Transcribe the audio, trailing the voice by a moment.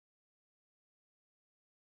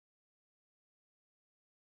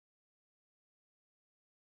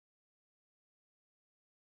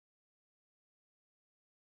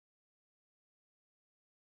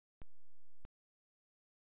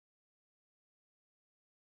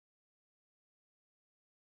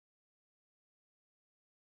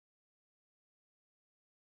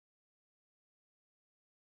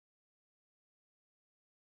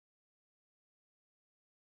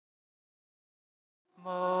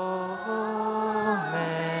moment,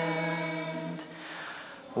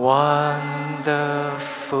 wonderful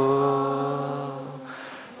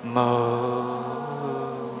moment,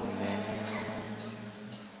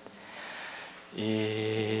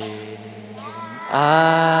 in,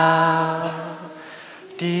 out,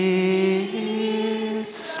 deep,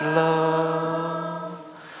 slow,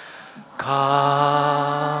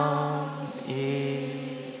 calm,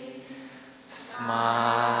 ease,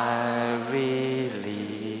 smile, release,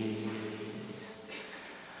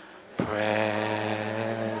 present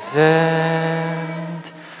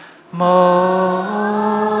moment,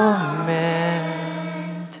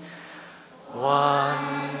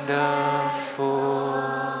 wonderful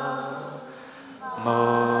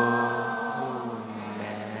moment.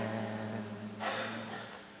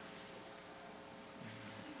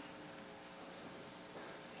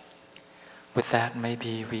 With that,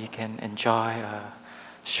 maybe we can enjoy a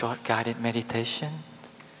short guided meditation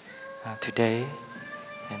today.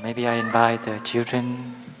 And maybe I invite the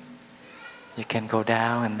children. You can go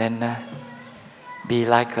down and then be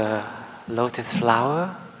like a lotus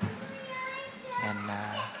flower and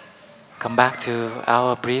come back to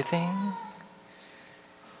our breathing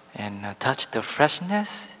and touch the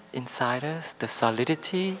freshness inside us, the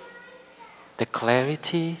solidity, the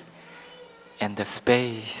clarity, and the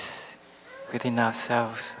space within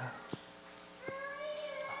ourselves.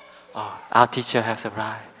 Oh, our teacher has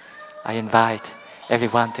arrived. I invite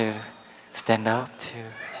everyone to stand up to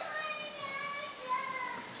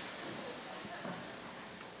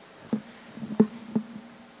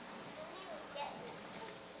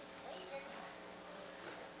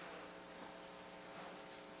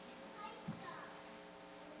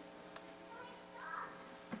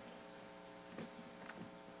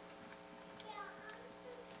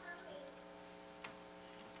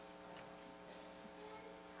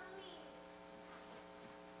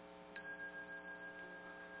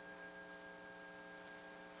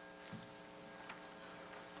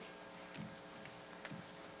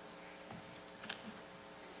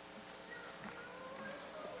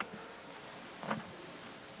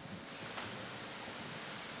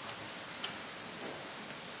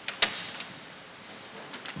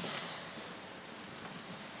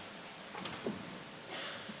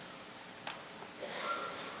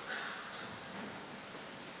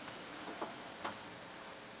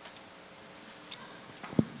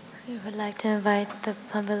We would like to invite the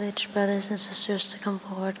Plum Village brothers and sisters to come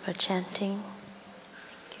forward for chanting.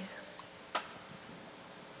 Thank you.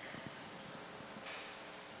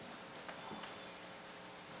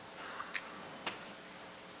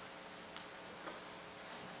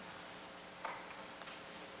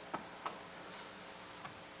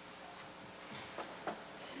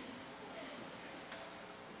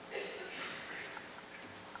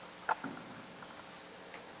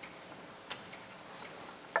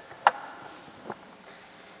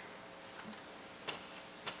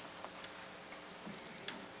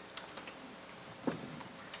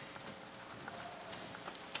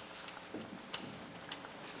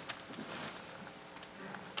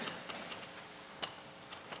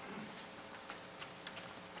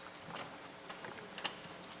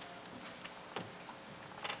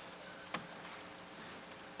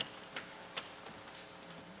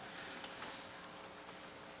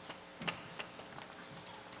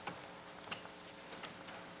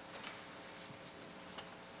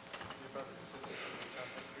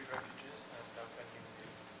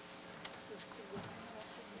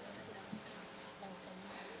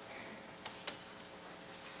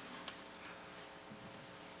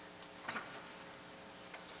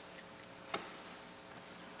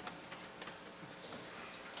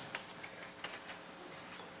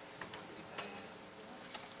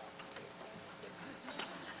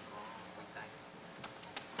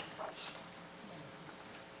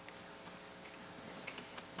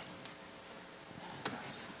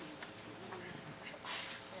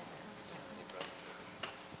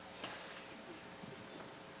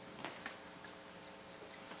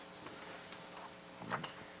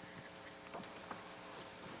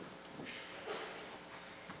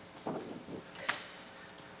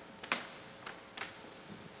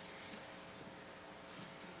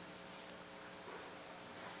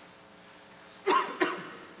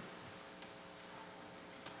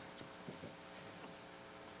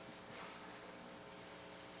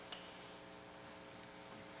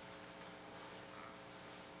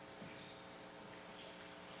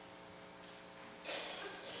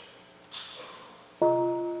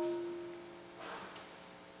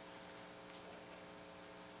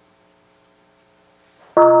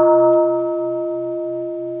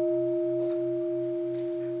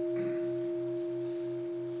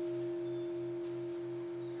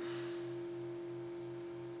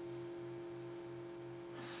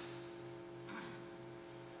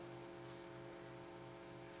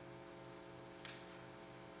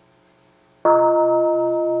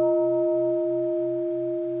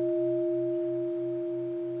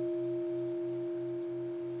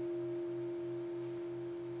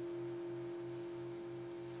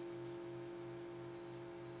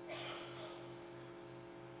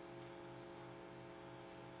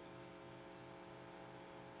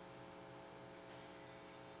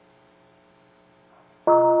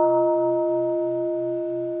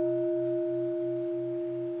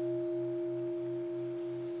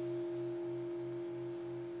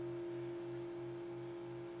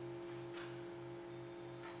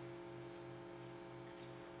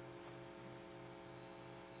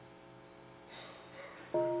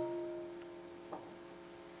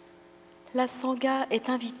 La Sangha est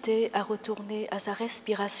invitée à retourner à sa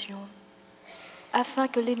respiration afin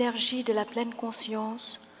que l'énergie de la pleine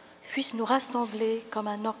conscience puisse nous rassembler comme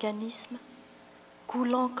un organisme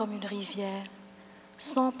coulant comme une rivière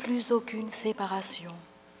sans plus aucune séparation.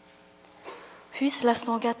 Puisse la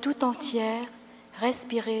Sangha tout entière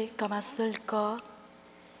respirer comme un seul corps,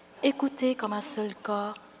 écouter comme un seul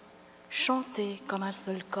corps, chanter comme un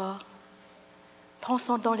seul corps,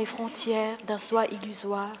 transcendant les frontières d'un soi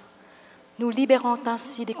illusoire, nous libérant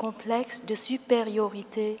ainsi des complexes de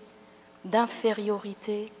supériorité,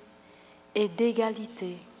 d'infériorité et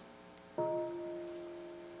d'égalité.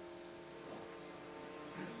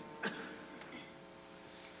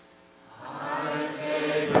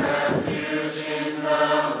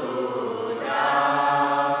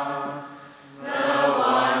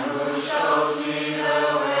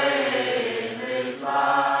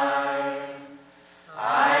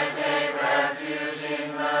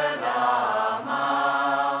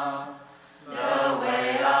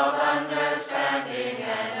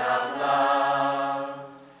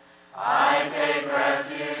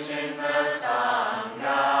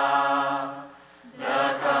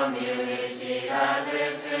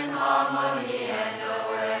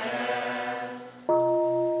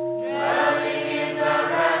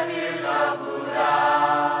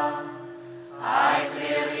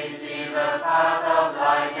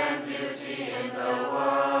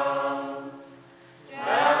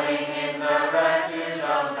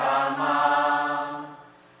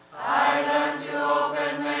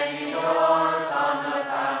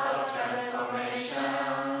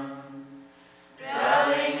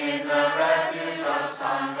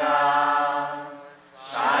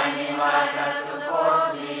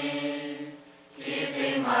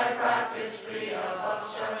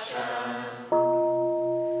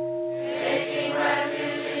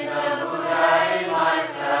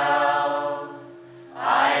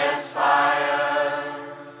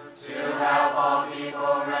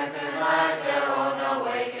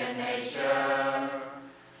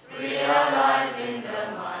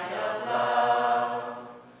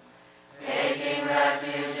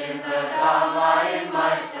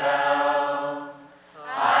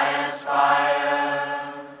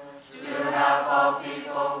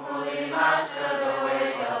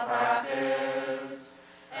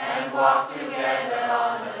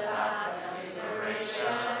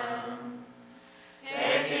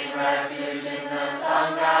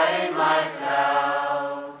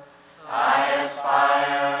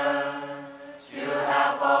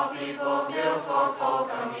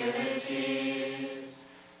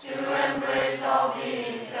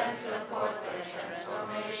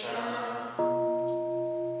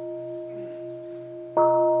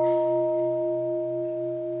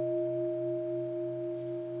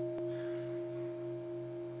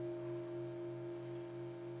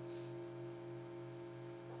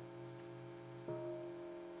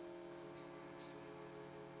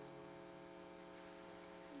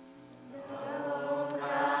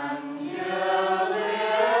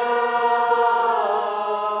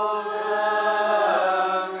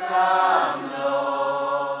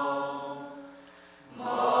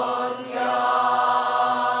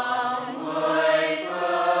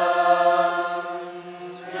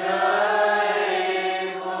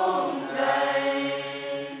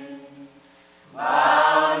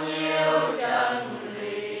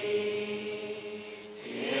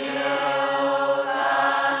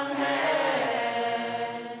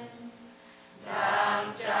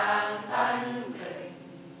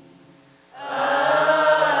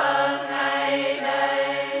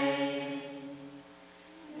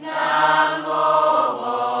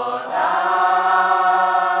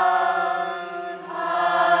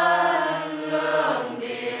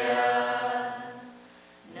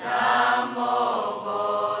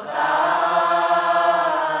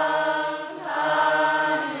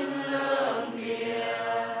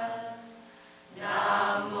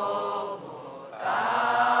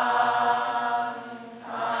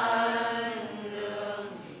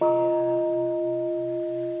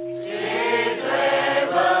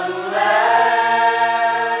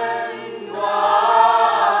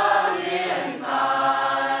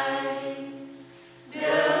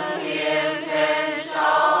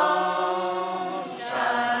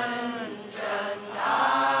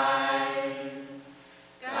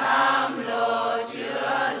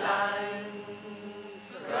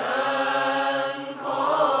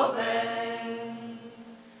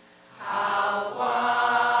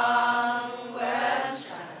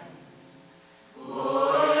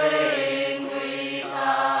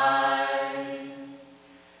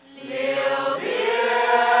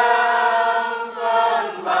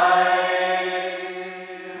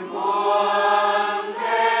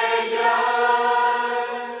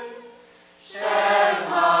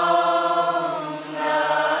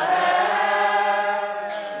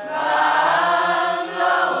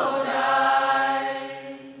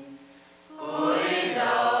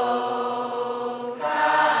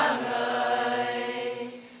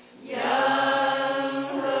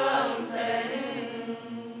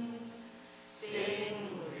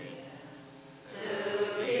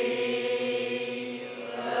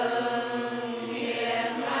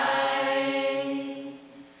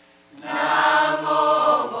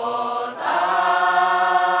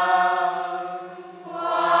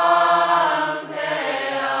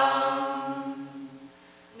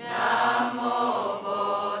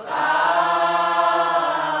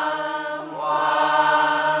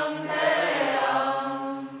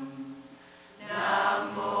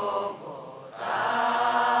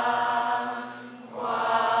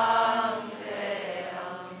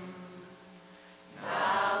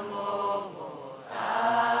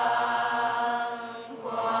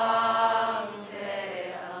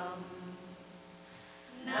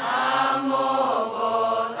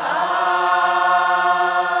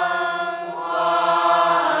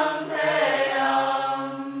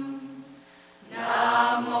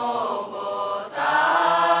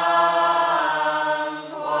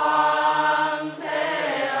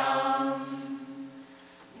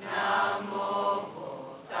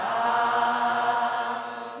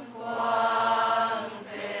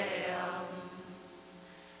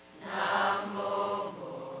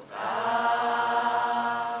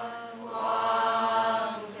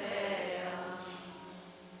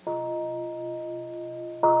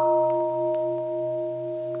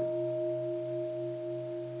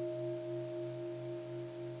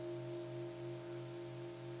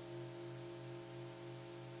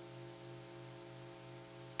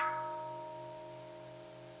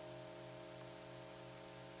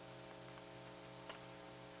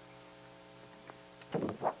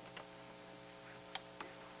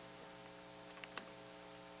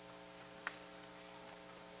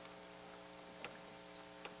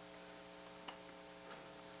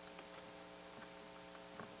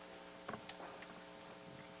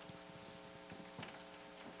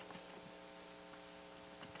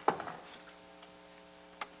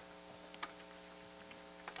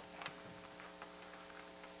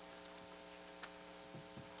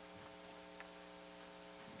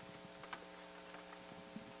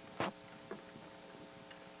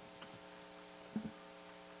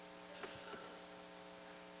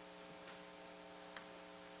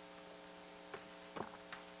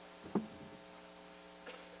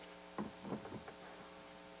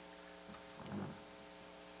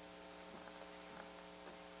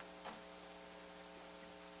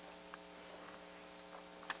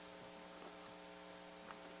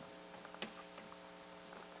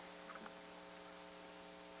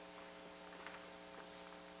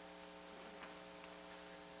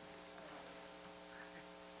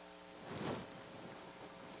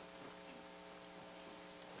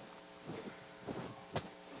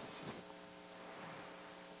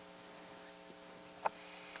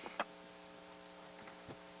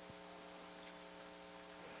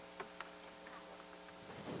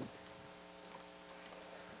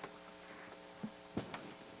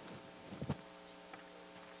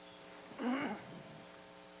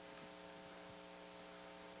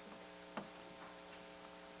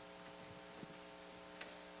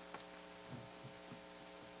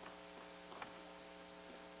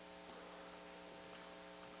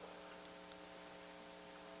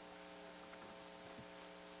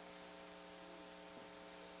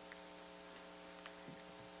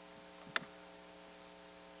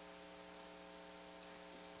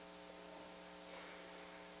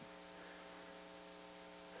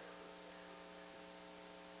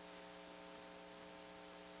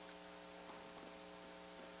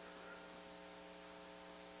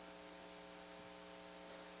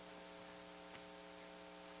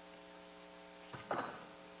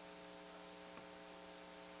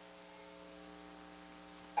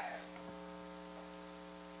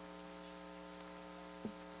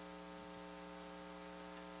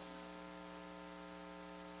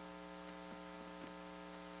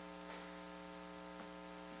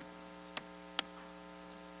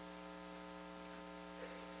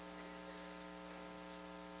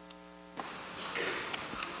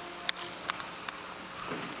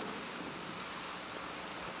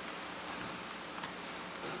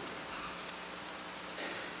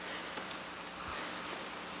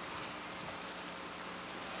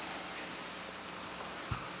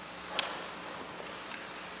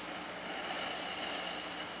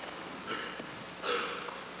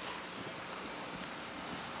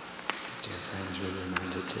 friends, you're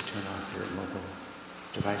reminded to turn off your mobile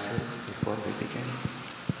devices before we begin.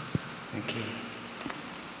 Thank you.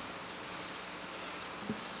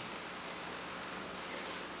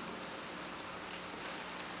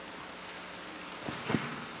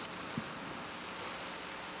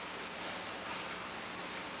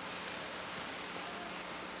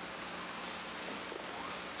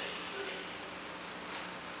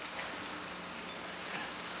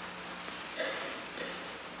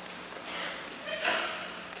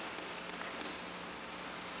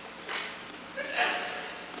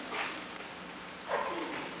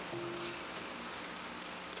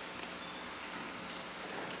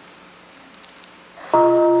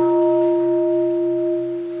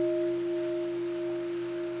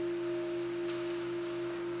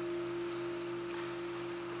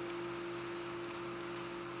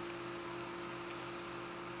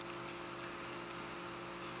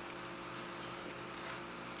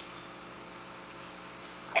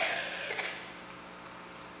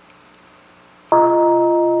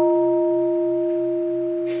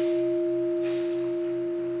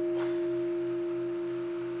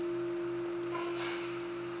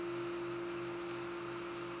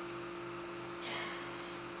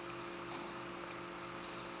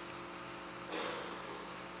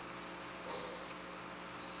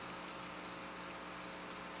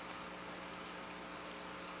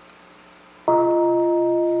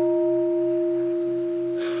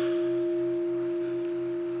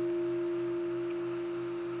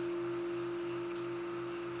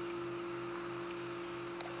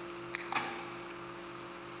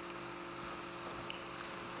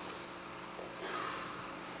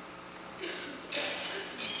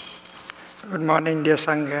 Good morning, dear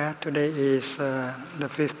Sangha. Today is the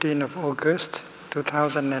 15th of August,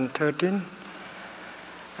 2013.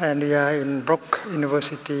 And we are in Brock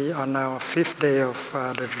University on our 5th day of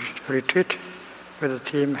the retreat with the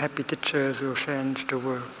theme Happy Teachers Who Change the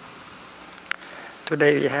World.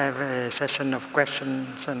 Today we have a session of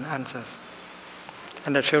questions and answers.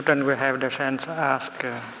 And the children will have the chance to ask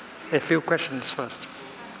a few questions first,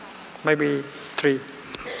 maybe 3.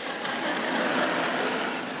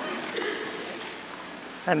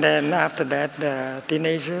 And then after that, the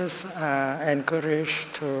teenagers are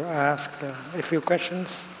encouraged to ask a few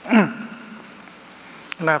questions. And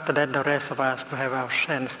after that, the rest of us will have our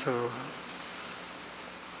chance to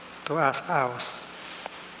ask ours.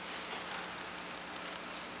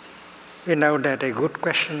 We know that a good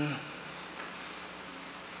question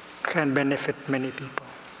can benefit many people.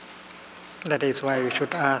 That is why we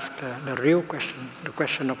should ask the real question, the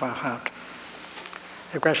question of our heart.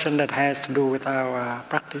 A question that has to do with our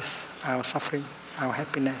practice, our suffering, our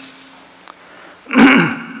happiness.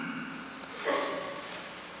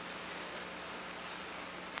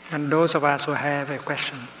 And those of us who have a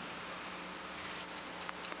question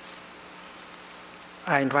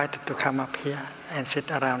are invited to come up here and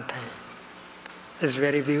sit around Thay. It's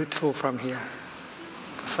very beautiful from here.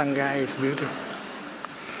 The Sangha is beautiful.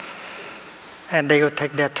 And they will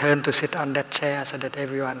take their turn to sit on that chair so that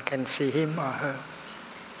everyone can see him or her.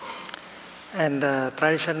 And the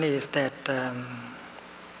tradition is that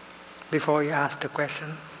before you ask the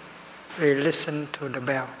question, we listen to the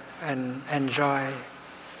bell and enjoy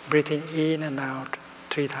breathing in and out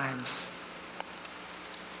 3 times.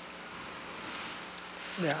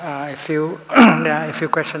 There are a few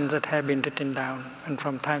questions that have been written down, and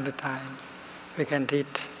from time to time we can read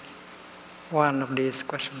one of these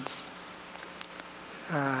questions.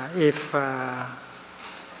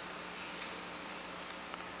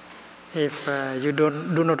 If you do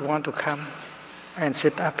not want to come and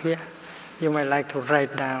sit up here, you might like to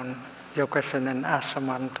write down your question and ask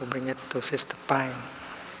someone to bring it to Sister Pine,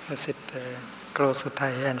 who sit close to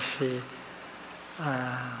Thay, and she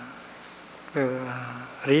will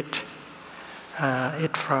read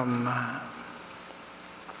it from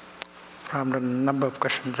the number of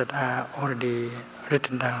questions that are already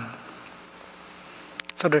written down.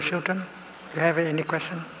 So the children, if you have any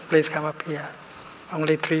question, please come up here.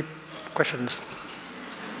 Only 3 questions.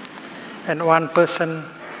 And 1 person,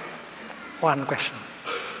 1 question.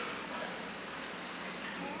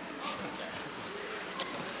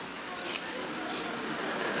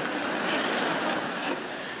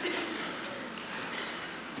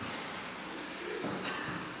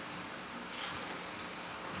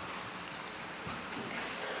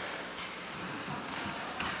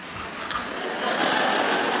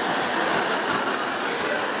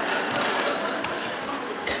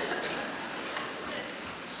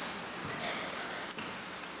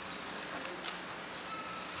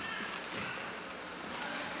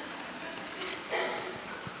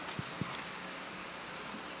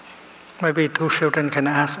 Maybe two children can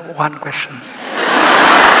ask one question.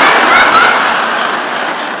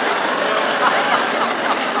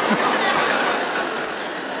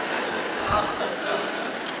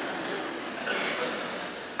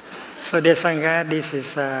 So, dear Sangha, this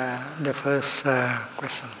is the first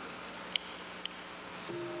question.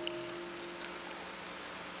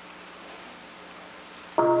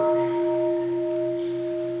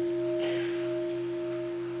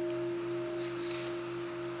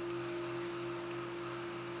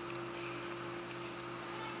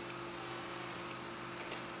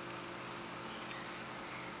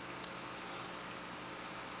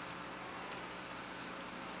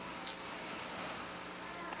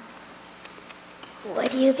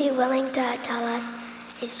 Would you be willing to tell us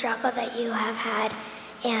a struggle that you have had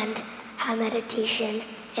and how meditation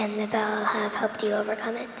and the bell have helped you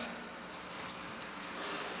overcome it?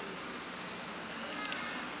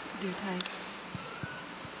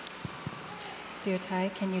 Dear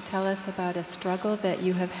Thay, can you tell us about a struggle that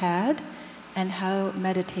you have had and how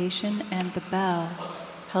meditation and the bell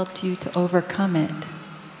helped you to overcome it?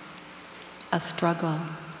 A struggle.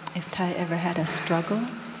 If Thay ever had a struggle,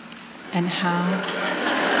 and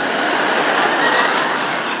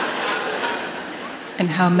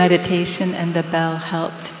how meditation and the bell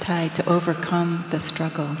helped Thay to overcome the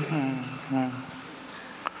struggle.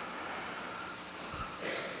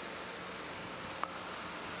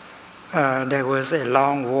 There was a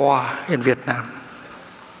long war in Vietnam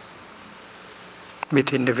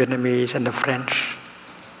between the Vietnamese and the French.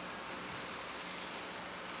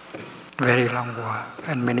 Very long war,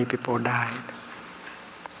 and many people died.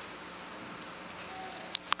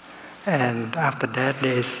 And after that,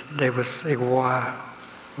 there was a war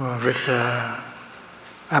with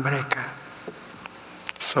America.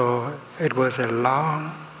 So it was a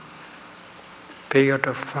long period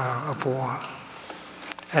of war.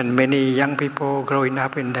 And many young people growing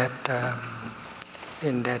up in that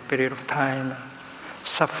period of time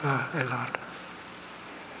suffer a lot.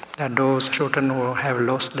 That those children who have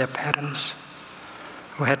lost their parents,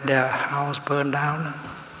 who had their house burned down,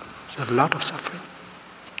 there's a lot of suffering.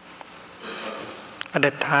 At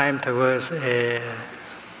that time, there was a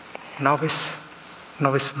novice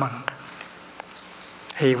monk.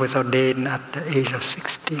 He was ordained at the age of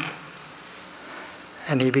 16.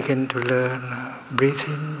 And he began to learn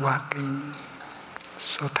breathing, walking.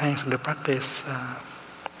 So thanks to the practice,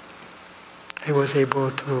 he was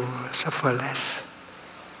able to suffer less.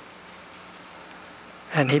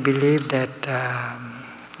 And he believed that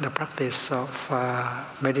the practice of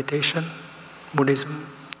meditation, Buddhism,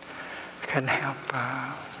 can help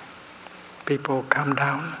people calm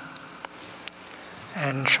down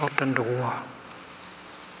and shorten the war.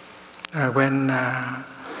 When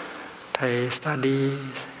Thay studied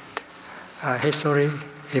history,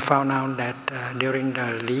 he found out that during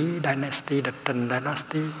the Lý dynasty, the Tần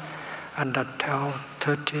dynasty, and the 12th,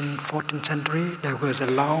 13th, 14th century, there was a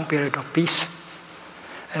long period of peace.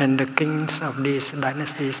 And the kings of these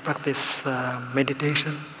dynasties practiced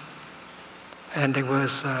meditation. And there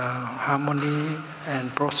was harmony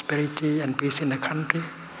and prosperity and peace in the country.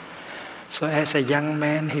 So as a young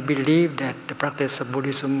man, he believed that the practice of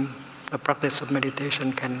Buddhism, the practice of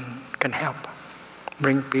meditation can help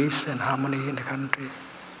bring peace and harmony in the country.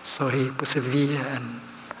 So he persevered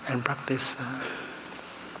and practiced.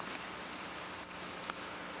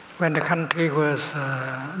 When the country was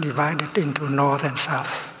divided into North and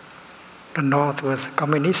South, the North was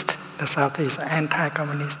communist, the South is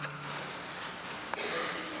anti-communist.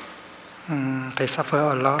 They suffer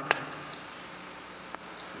a lot.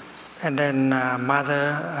 And then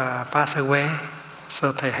mother passed away,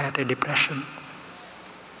 so they had a depression.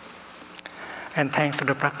 And thanks to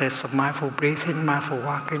the practice of mindful breathing, mindful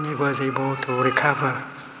walking, he was able to recover.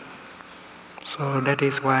 So that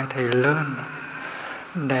is why they learned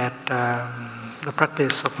that the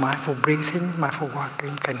practice of mindful breathing, mindful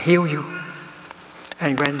walking can heal you.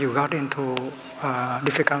 And when you got into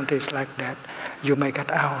difficulties like that, you may get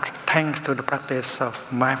out thanks to the practice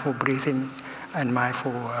of mindful breathing and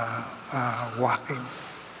mindful walking.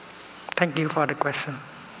 Thank you for the question.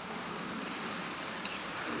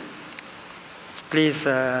 Please,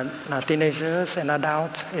 teenagers and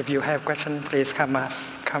adults, if you have questions, please come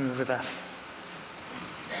with us.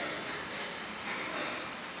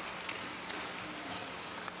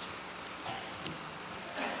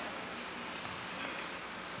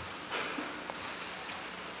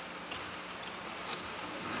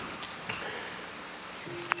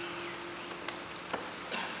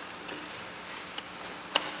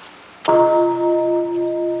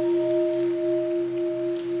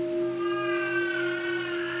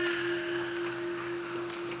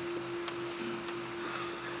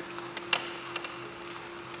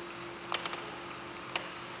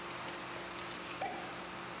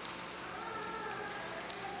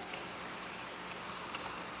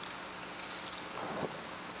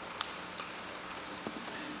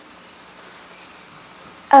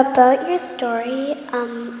 About your story,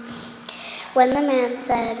 when the man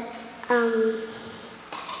said,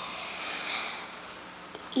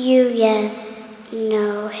 you, yes,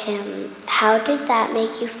 know him, how did that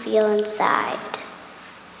make you feel inside?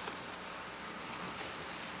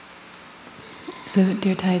 So,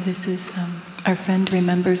 dear Thay, this is our friend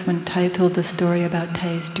remembers when Thay told the story about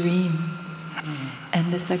Thay's dream.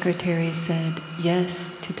 And the secretary said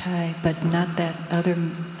yes to Thay, but not that other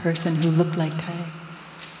person who looked like Thay.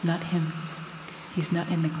 Not him. He's not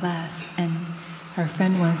in the class. And our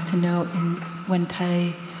friend wants to know, when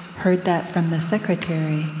Thay heard that from the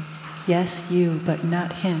secretary, yes, you, but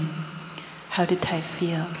not him, how did Thay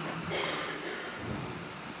feel?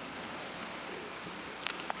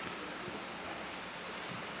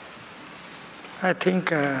 I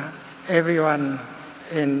think everyone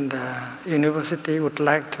in the university would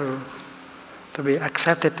like to be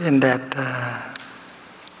accepted in that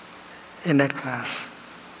class.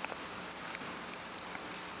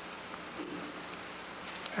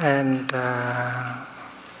 And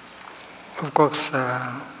of course,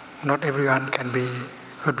 not everyone could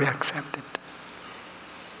be accepted.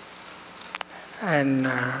 And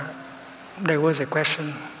there was a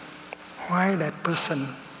question: why that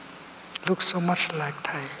person looks so much like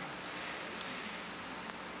Thay?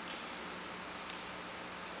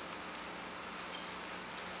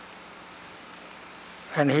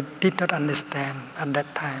 And he did not understand at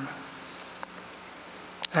that time.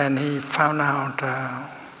 And he found out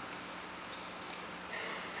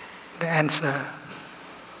the answer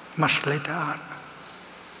much later on.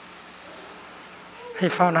 He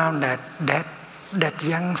found out that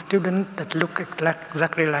young student that looked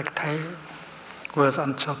exactly like Thay was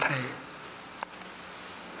also Thay.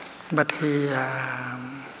 But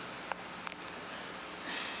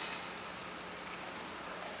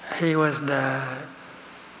he was the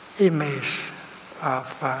image of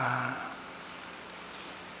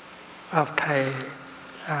Thay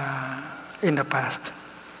in the past.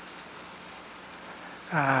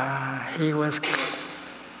 He was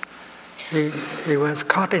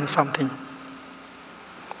caught in something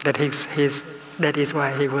that is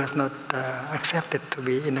why he was not accepted to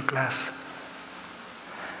be in the class.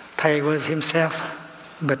 Thay was himself,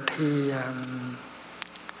 but he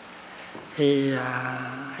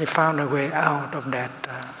found a way out of that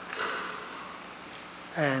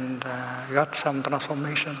and got some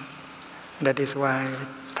transformation. That is why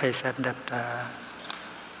Thay said that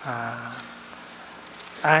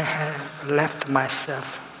I have left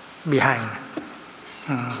myself behind.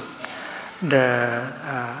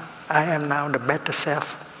 I am now the better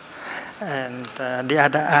self, and the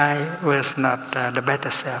other I was not the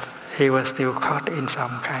better self. He was still caught in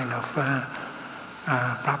some kind of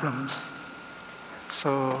problems.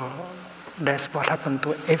 So that's what happened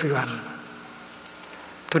to everyone.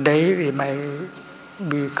 Today we may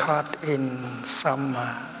be caught in some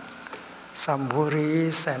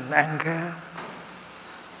worries and anger.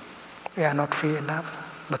 We are not free enough.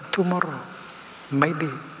 But tomorrow, maybe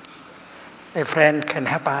a friend can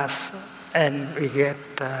help us, and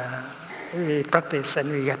we practice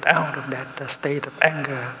and we get out of that state of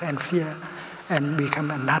anger and fear and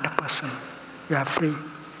become another person. We are free.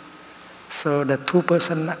 So the two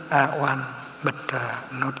persons are one, but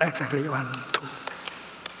not exactly one, two.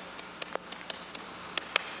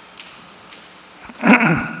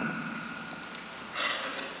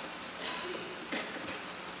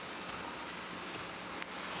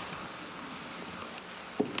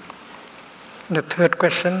 The third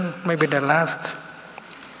question, maybe the last.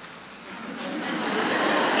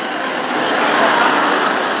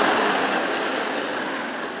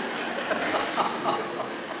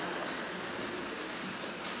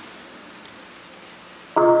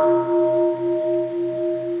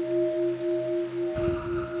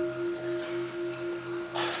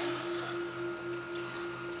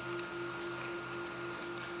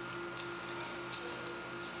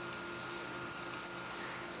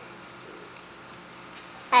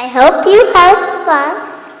 I hope you have fun.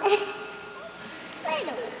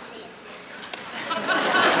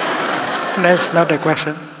 That's not a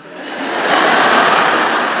question.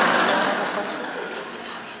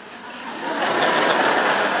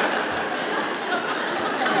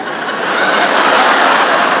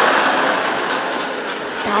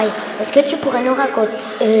 Thay, est-ce que tu pourrais nous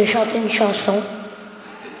chanter une chanson?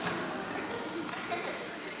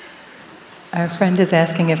 Our friend is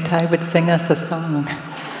asking if Thay would sing us a song.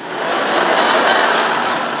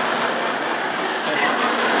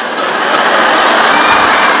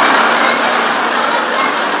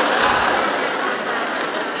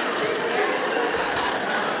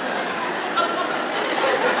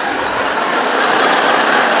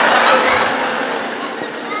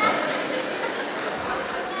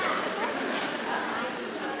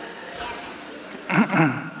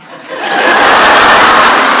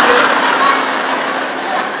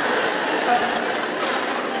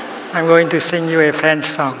 I'm going to sing you a French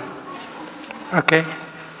song. Okay?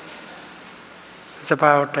 It's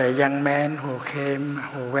about a young man who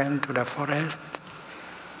went to the forest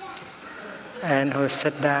and who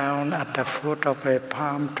sat down at the foot of a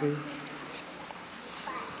palm tree.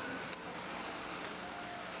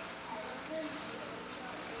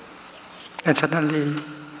 And suddenly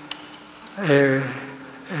a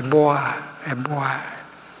boa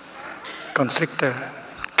constrictor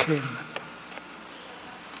came.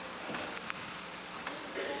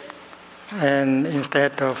 And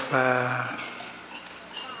instead of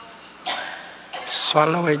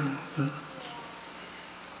swallowing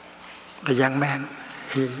the young man,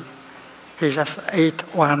 he just ate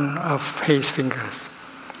one of his fingers.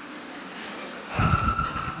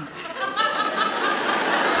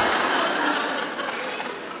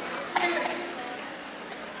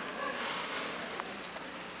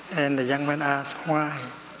 And the young man asked why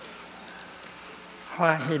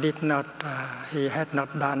he had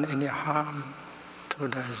not done any harm to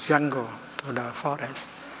the jungle, to the forest,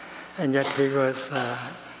 and yet he was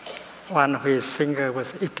one of his finger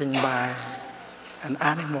was eaten by an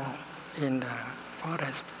animal in the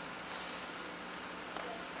forest.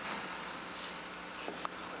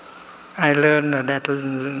 I learned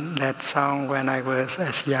that song when I was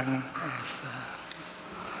as young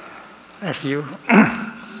as you.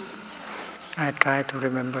 I try to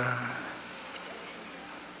remember.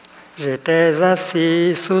 J'étais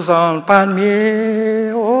assis sous un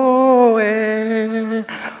palmier,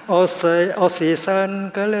 aussi seul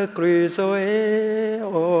que le crusoe,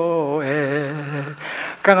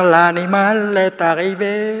 quand l'animal est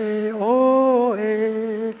arrivé,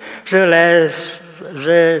 je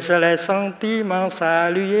l'ai senti m'en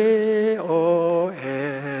saluer,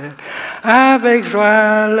 avec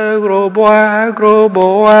joie le gros bois,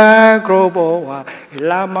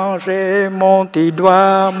 il a mangé mon petit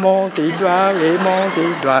doigt et mon petit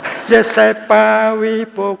doigt. Je sais pas, oui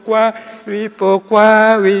pourquoi, il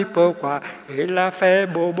a fait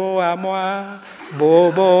bobo à moi.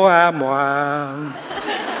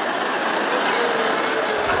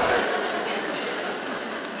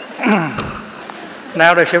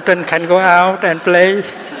 Now the children can go out and play.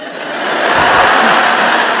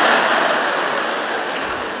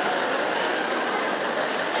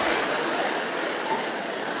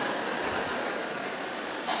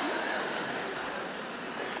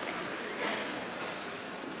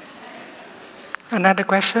 Another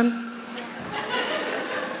question?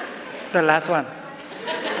 The last one.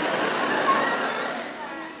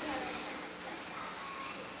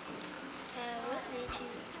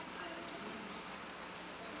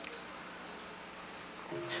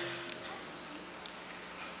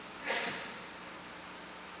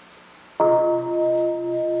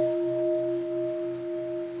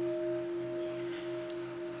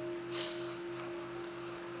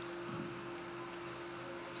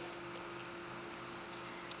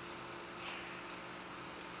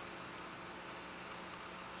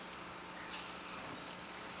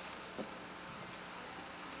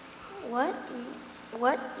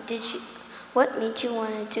 What made you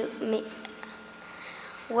want to do?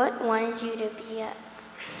 What wanted you to be a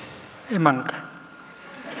monk.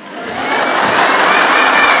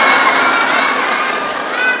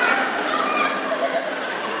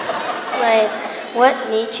 Like, what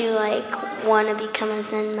made you want to become a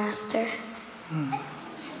Zen master?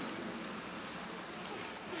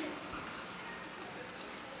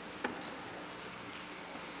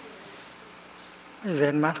 A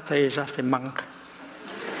Zen master is just a monk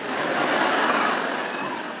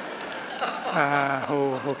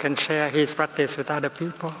who can share his practice with other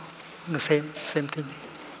people. The same thing.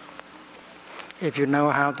 If you know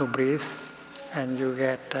how to breathe and you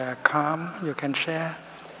get calm, you can share.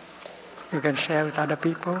 You can share with other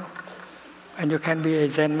people, and you can be a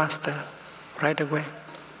Zen master right away.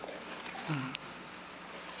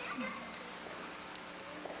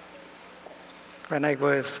 When I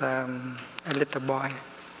was a little boy,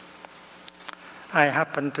 I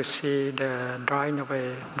happened to see the drawing of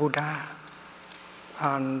a Buddha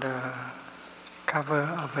on the cover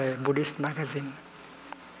of a Buddhist magazine.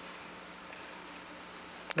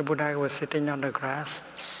 The Buddha was sitting on the grass,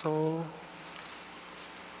 so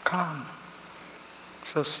calm,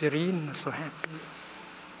 so serene, so happy.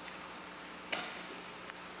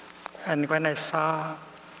 And when I saw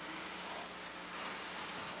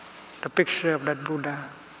the picture of that Buddha,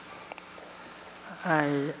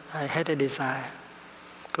 I had a desire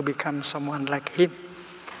to become someone like him,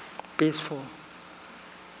 peaceful,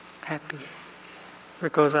 happy.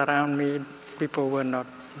 Because around me, people were not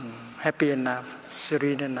happy enough,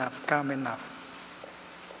 serene enough, calm enough.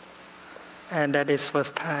 And that is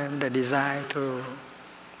first time the desire to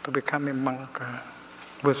become a monk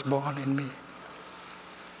was born in me.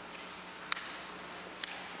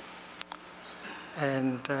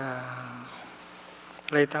 And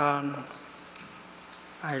later on,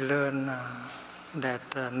 I learned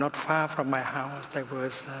that not far from my house there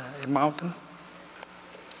was a mountain,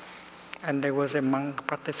 and there was a monk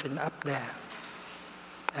practicing up there,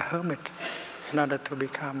 a hermit, in order to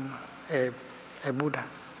become a Buddha.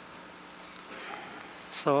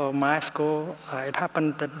 So my school, it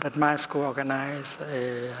happened that my school organized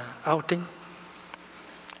a outing,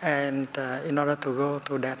 and in order to go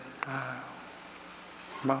to that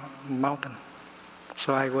mountain,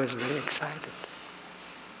 so I was very excited.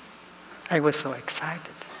 I was so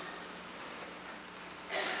excited.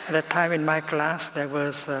 At that time in my class, there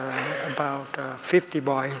was about 50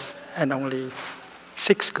 boys and only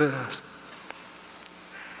 6 girls.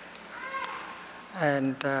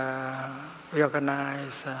 And we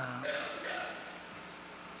organized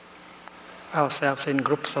ourselves in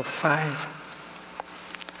groups of 5.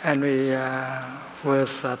 And we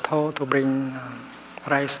was told to bring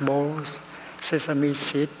rice bowls, sesame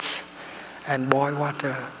seeds, and boiled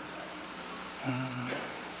water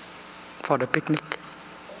for the picnic.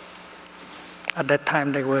 At that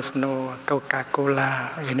time, there was no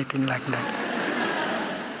Coca-Cola or anything like that.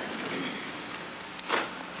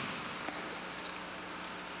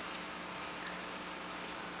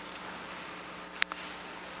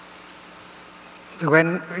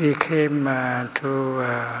 When we came to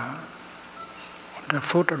the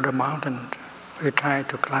foot of the mountain, we tried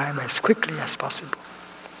to climb as quickly as possible.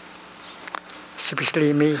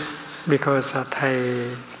 Especially me, because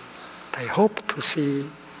Thay hoped to see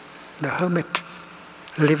the hermit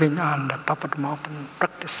living on the top of the mountain,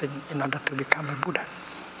 practicing in order to become a Buddha.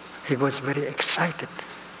 He was very excited.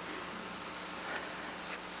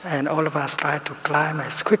 And all of us tried to climb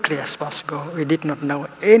as quickly as possible. We did not know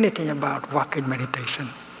anything about walking meditation.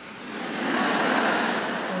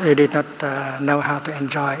 We did not know how to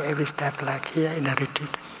enjoy every step like here in the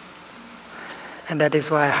retreat. And that is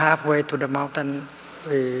why halfway to the mountain,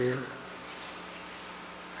 we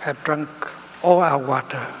had drunk all our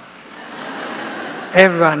water.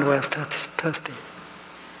 Everyone was thirsty.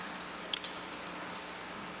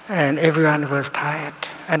 And everyone was tired.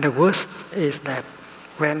 And the worst is that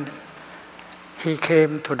when he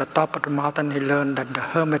came to the top of the mountain, he learned that the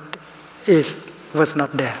hermit was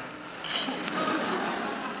not there.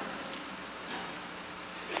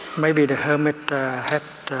 Maybe the hermit had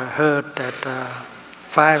heard that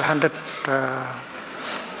 500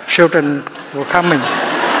 children were coming.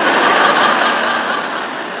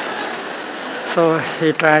 So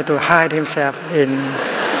he tried to hide himself in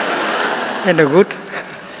the wood.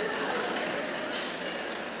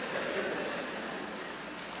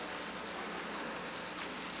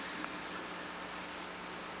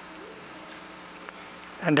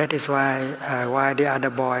 And that is why the other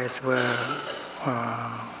boys were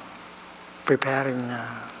preparing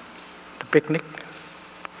the picnic.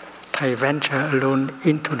 Thay ventured alone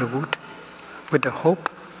into the wood with the hope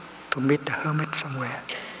to meet the hermit somewhere.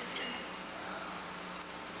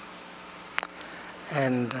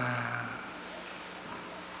 And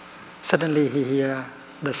suddenly he heard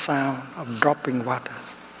the sound of dropping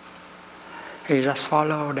waters. He just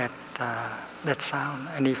followed that sound,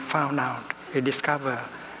 and he discovered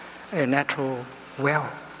a natural well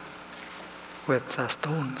with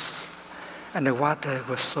stones, and the water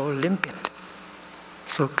was so limpid,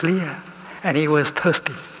 so clear, and he was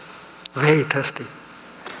thirsty, very thirsty.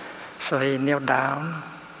 So he knelt down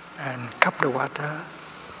and cupped the water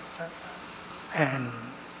and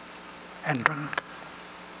drank.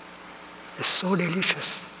 It's so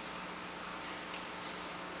delicious.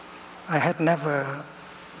 I had never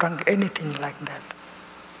drunk anything like that.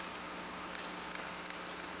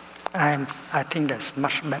 I think that's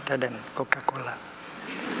much better than Coca-Cola.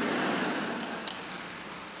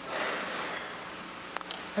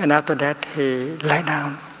 And after that, he lay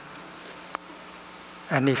down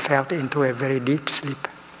and he fell into a very deep sleep.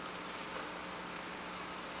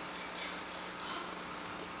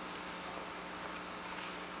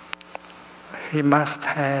 He must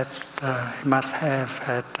have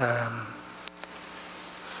had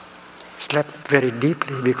slept very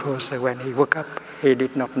deeply, because when he woke up, he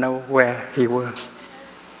did not know where he was.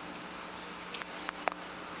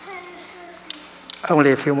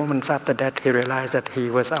 Only a few moments after that, he realized that he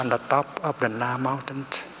was on the top of the Na mountain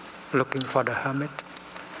looking for the hermit.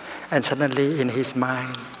 And suddenly in his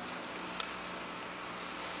mind,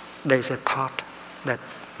 there is a thought that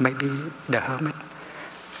maybe the hermit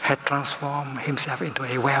had transformed himself into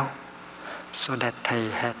a well, so that he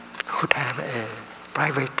had could have a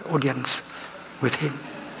private audience with him.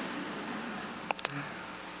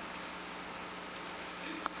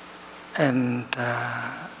 And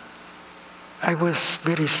I was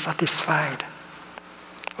very satisfied,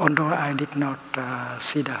 although I did not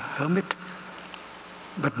see the hermit,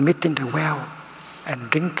 but meeting the well and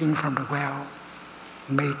drinking from the well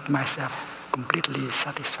made myself completely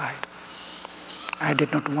satisfied. I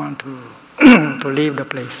did not want to to leave the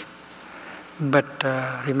place, but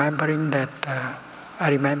remembering that I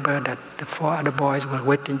remember that the 4 other boys were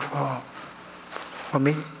waiting for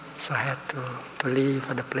me, so I had to leave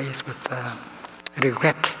the place with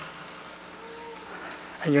regret.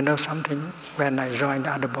 And you know something, when I joined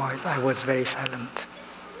the other boys, I was very silent.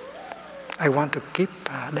 I want to keep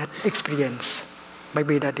that experience.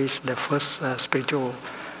 Maybe that is the first spiritual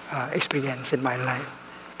experience in my life,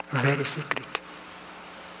 very secret.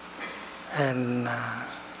 And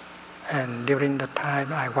during the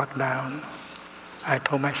time I walked down, I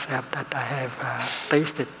told myself that I have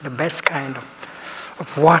tasted the best kind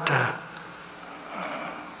of water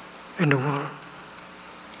in the world.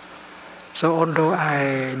 So although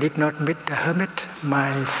I did not meet the hermit,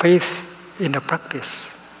 my faith in the practice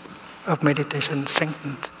of meditation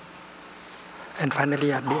strengthened. And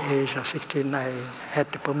finally, at the age of 16, I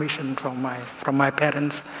had the permission from my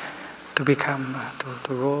parents to become,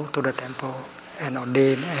 to go to the temple and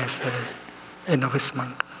ordain as a novice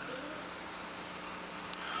monk.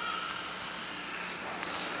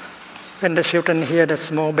 When the children hear the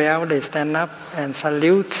small bell, they stand up and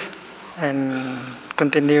salute and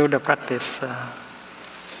continue the practice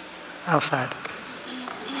outside.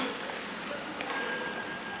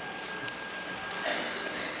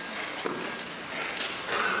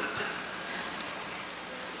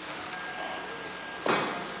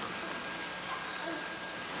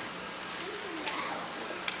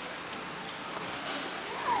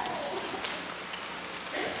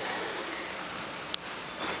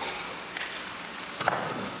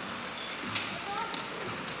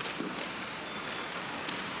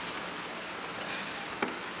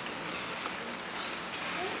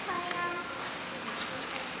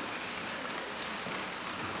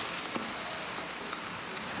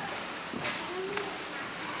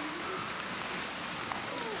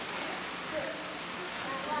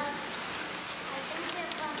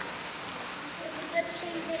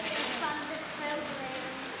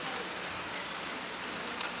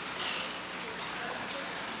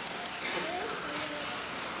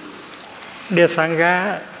 Dear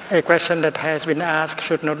Sangha, a question that has been asked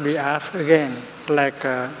should not be asked again. Like,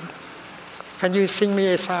 can you sing me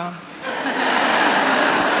a song?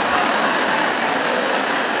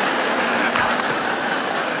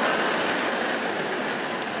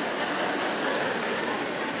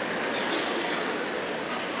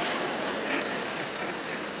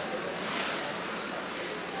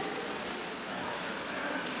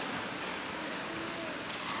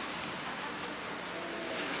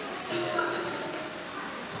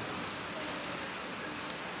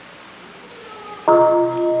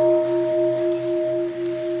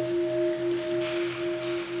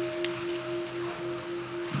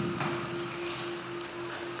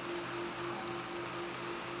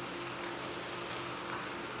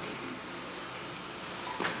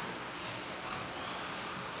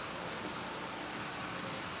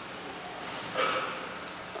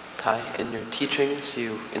 Thay, in your teachings,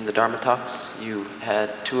 in the Dharma talks, you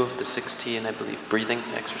had 2 of the 16, I believe, breathing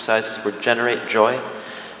exercises were generate joy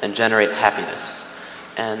and generate happiness.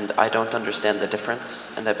 And I don't understand the difference,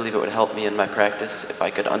 and I believe it would help me in my practice if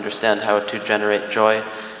I could understand how to generate joy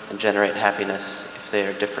and generate happiness if they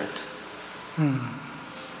are different.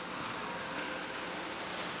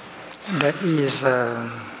 That is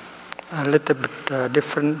a little bit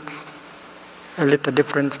different. A little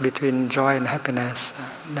difference between joy and happiness.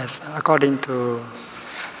 That's according to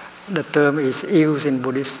the term is used in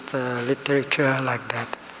Buddhist literature like that.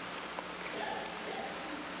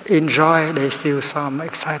 In joy, there is still some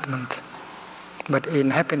excitement, but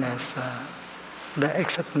in happiness, the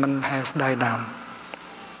excitement has died down.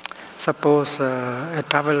 Suppose a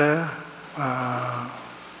traveler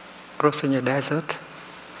crossing a desert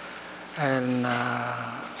and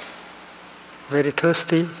very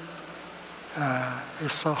thirsty.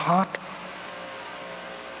 It's so hot,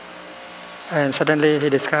 and suddenly he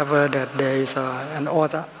discovered that there is an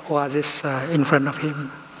oasis in front of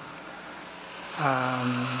him,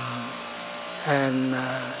 and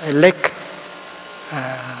a lake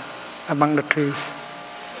among the trees.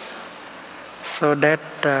 So that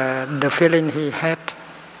the feeling he had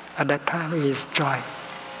at that time is joy.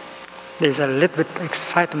 There's a little bit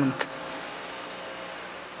excitement,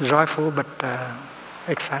 joyful, but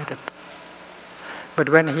excited. But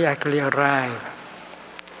when he actually arrives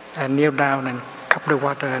and kneel down and cup the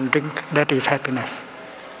water and drink, that is happiness.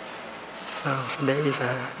 So there is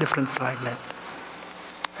a difference like that.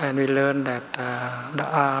 And we learn that the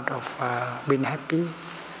art of being happy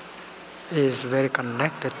is very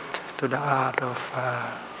connected to the art of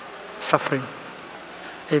suffering.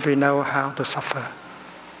 If we know how to suffer,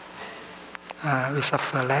 we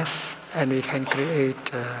suffer less, and we can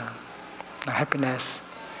create happiness,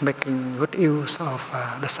 making good use of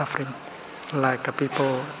the suffering, like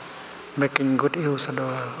people making good use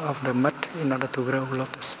of the mud in order to grow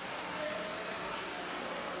lotus.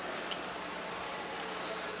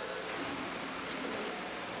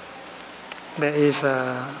 There is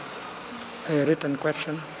a written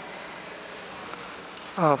question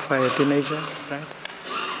of a teenager, right?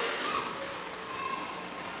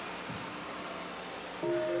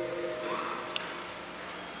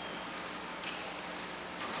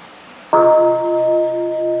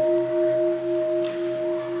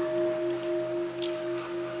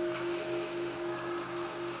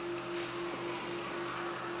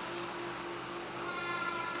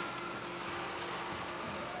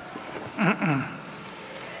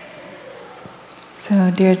 So,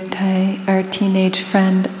 dear Thay, our teenage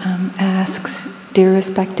friend asks, dear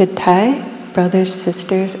respected Thay, brothers,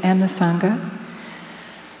 sisters, and the Sangha,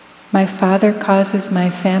 my father causes my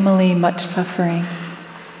family much suffering,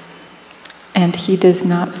 and he does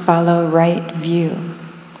not follow right view.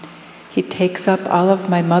 He takes up all of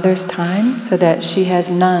my mother's time so that she has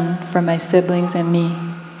none for my siblings and me.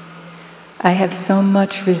 I have so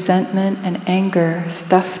much resentment and anger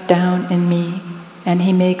stuffed down in me, and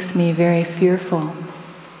he makes me very fearful.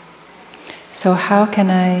 So how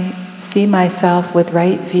can I see myself with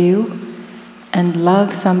right view and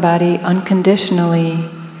love somebody unconditionally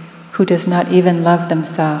who does not even love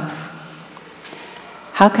themselves?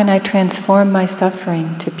 How can I transform my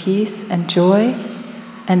suffering to peace and joy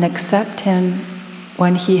and accept him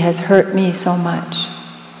when he has hurt me so much?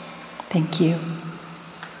 Thank you.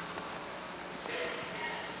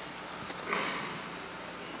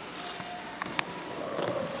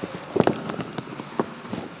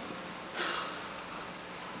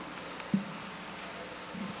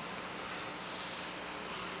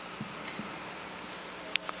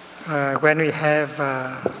 When we have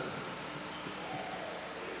a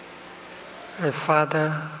father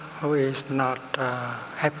who is not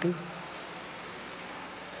happy,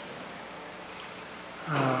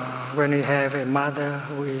 when we have a mother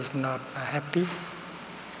who is not happy,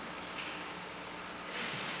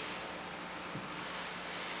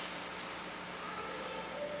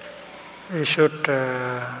 we should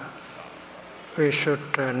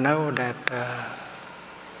know that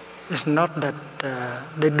it's not that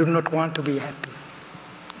they do not want to be happy.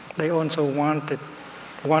 They also want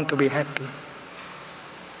to be happy.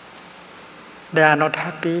 They are not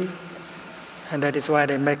happy, and that is why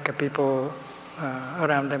they make people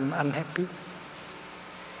around them unhappy.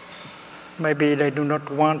 Maybe they do not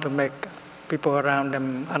want to make people around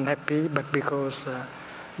them unhappy, but because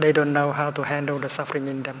they don't know how to handle the suffering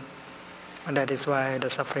in them. And that is why the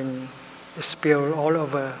suffering is spilled all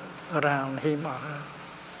over around him or her.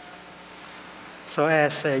 So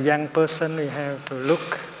as a young person, we have to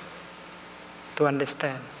look to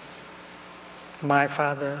understand. My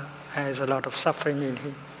father has a lot of suffering in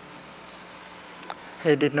him.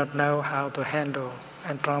 He did not know how to handle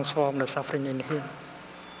and transform the suffering in him.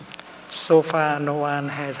 So far, no one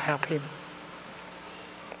has helped him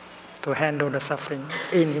to handle the suffering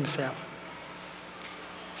in himself,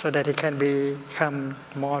 so that he can become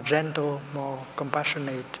more gentle, more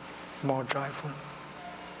compassionate, more joyful.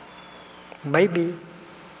 Maybe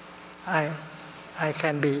I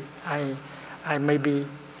may be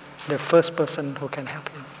the first person who can help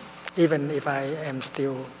him, even if I am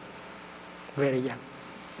still very young.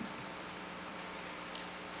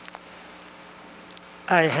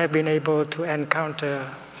 I have been able to encounter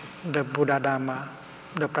the Buddha Dharma,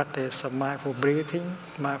 the practice of mindful breathing,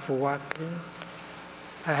 mindful walking.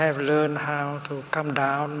 I have learned how to calm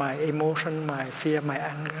down my emotion, my fear, my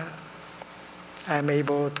anger. I'm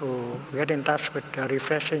able to get in touch with the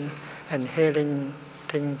refreshing and healing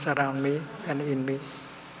things around me and in me.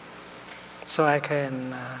 So I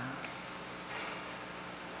can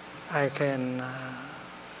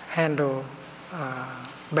handle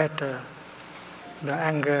better the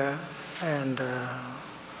anger and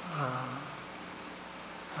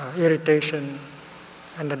irritation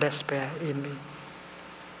and the despair in me.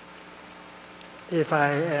 If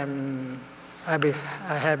I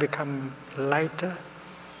have become lighter,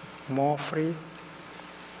 more free,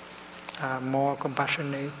 more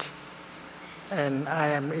compassionate, and I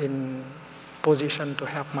am in position to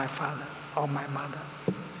help my father or my mother.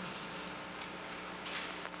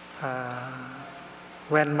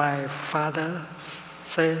 When my father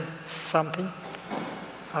says something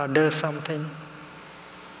or does something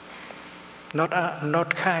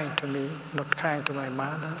not kind to me, not kind to my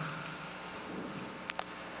mother,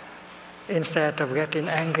 instead of getting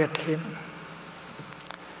angry at him,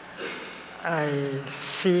 I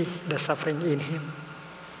see the suffering in him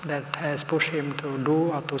that has pushed him to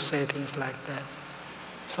do or to say things like that.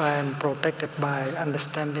 So I am protected by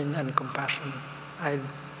understanding and compassion. I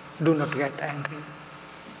do not get angry.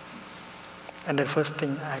 And the first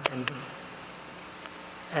thing I can do.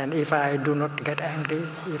 And if I do not get angry,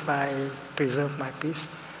 if I preserve my peace,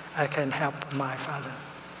 I can help my father.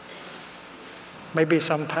 Maybe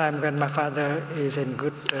sometime when my father is in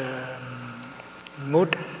good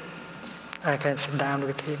mood, I can sit down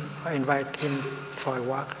with him, or invite him for a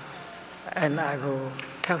walk, and I will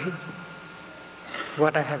tell him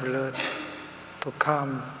what I have learned to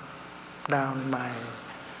calm down my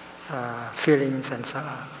feelings and so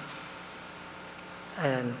on.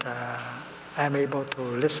 And I'm able to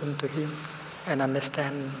listen to him and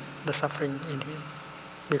understand the suffering in him,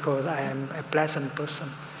 because I am a pleasant person.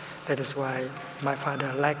 That is why my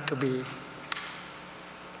father liked to be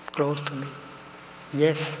close to me.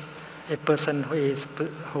 Yes, a person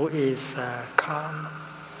who is calm,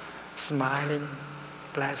 smiling,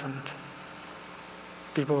 pleasant.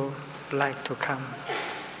 People like to come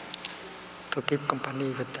to keep company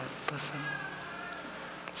with that person.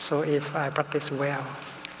 So if I practice well,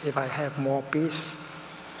 if I have more peace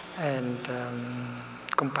and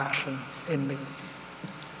compassion in me,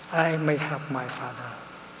 I may help my father,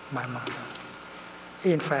 my mother.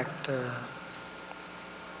 In fact,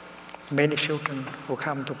 many children who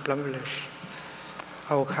come to Plum Village,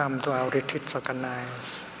 who come to our retreats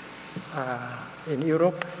organized in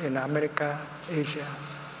Europe, in America, Asia,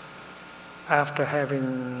 after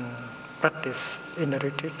having practiced in a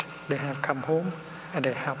retreat, they have come home and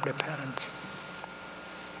they help their parents.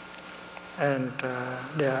 And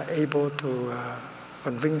they are able to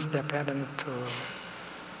convince their parents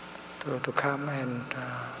to come and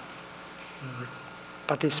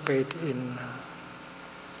participate in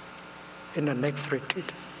the next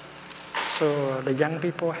retreat. So the young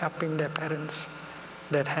people helping their parents,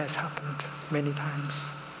 that has happened many times.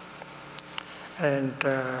 And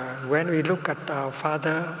when we look at our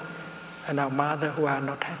father and our mother who are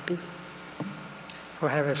not happy, who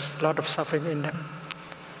have a lot of suffering in them,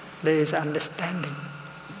 there is understanding.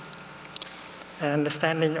 And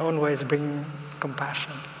understanding always brings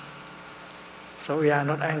compassion. So we are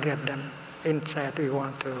not angry at them. Instead, we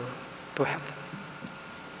want to help them.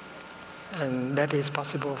 And that is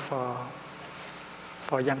possible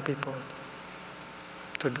for young people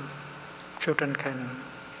to do. Children can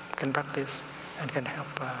practice and can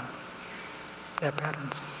help their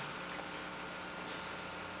parents.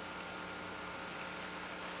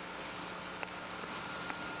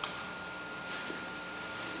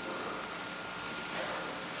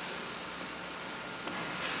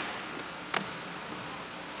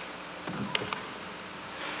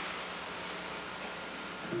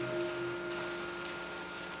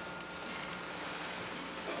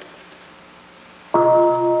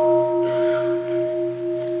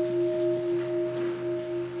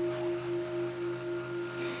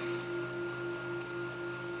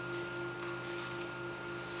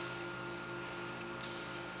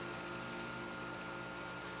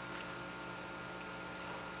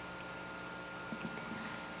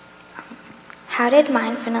 How did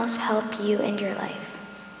mindfulness help you in your life?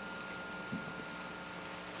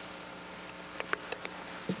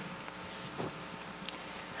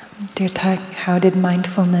 Dear Thay, how did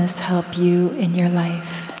mindfulness help you in your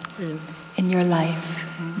life? In your life,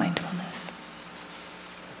 mindfulness.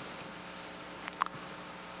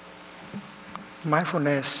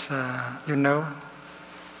 Mindfulness,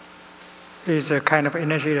 is a kind of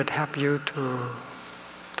energy that helps you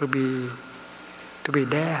to be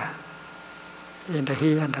there in the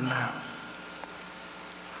here and the now.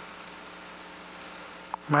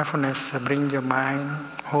 Mindfulness brings your mind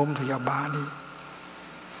home to your body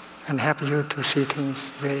and help you to see things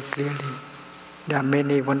very clearly. There are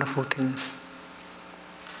many wonderful things,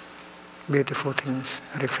 beautiful things,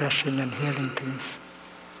 refreshing and healing things.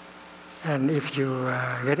 And if you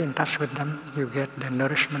get in touch with them, you get the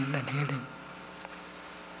nourishment and healing.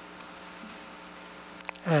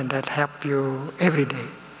 And that helps you every day.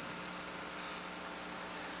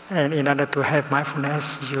 And in order to have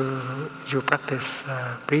mindfulness, you practice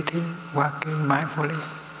breathing, walking mindfully,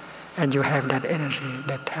 and you have that energy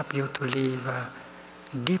that helps you to live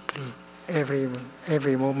deeply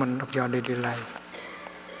every moment of your daily life.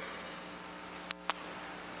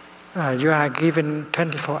 You are given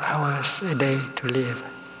 24 hours a day to live.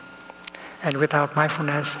 And without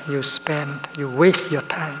mindfulness, you waste your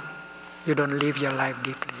time. You don't live your life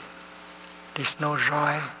deeply. There's no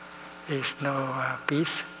joy, there's no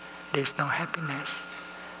peace, there's no happiness.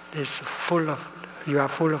 You are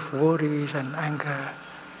full of worries and anger.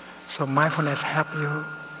 So mindfulness helps you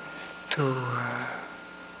to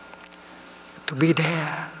be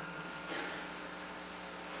there,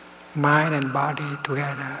 mind and body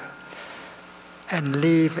together, and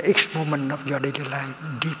live each moment of your daily life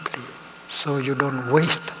deeply, so you don't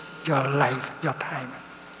waste your life, your time.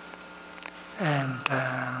 And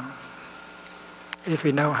if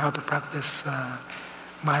we know how to practice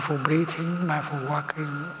mindful breathing, mindful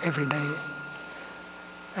walking every day,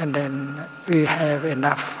 and then we have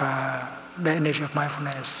enough the energy of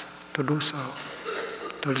mindfulness to do so,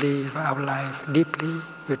 to live our life deeply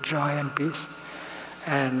with joy and peace,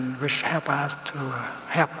 and which help us to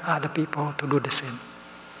help other people to do the same.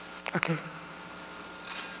 Okay.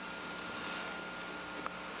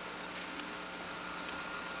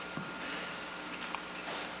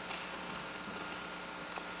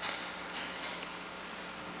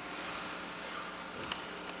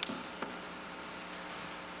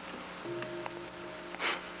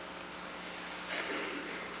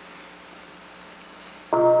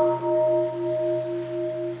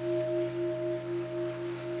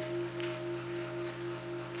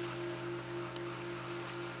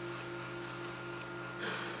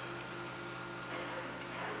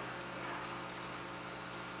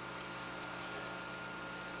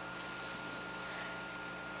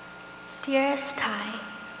 Dearest Thay,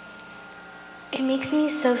 it makes me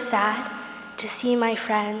so sad to see my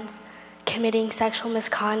friends committing sexual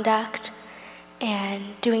misconduct and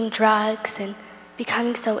doing drugs and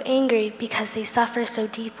becoming so angry because they suffer so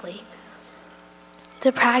deeply.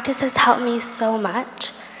 The practice has helped me so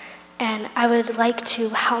much, and I would like to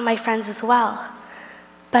help my friends as well.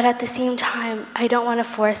 But at the same time, I don't want to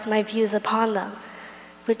force my views upon them,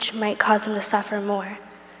 which might cause them to suffer more.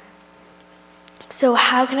 So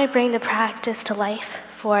how can I bring the practice to life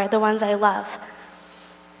for the ones I love?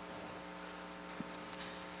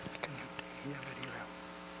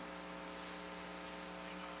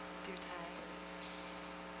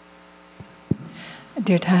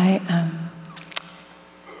 Dear Thay,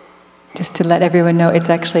 just to let everyone know, it's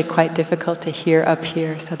actually quite difficult to hear up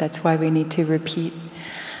here, so that's why we need to repeat.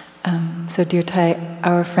 So dear Thay,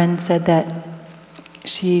 our friend said that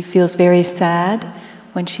she feels very sad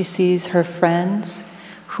when she sees her friends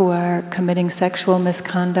who are committing sexual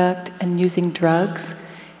misconduct and using drugs,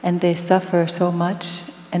 and they suffer so much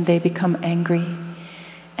and they become angry.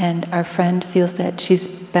 And our friend feels that she's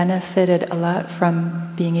benefited a lot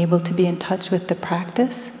from being able to be in touch with the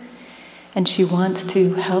practice, and she wants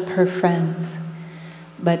to help her friends,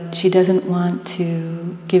 but she doesn't want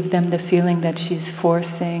to give them the feeling that she's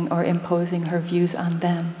forcing or imposing her views on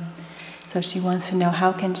them. So she wants to know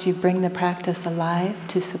how can she bring the practice alive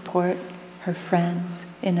to support her friends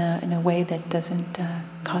in a way that doesn't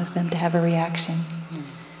cause them to have a reaction.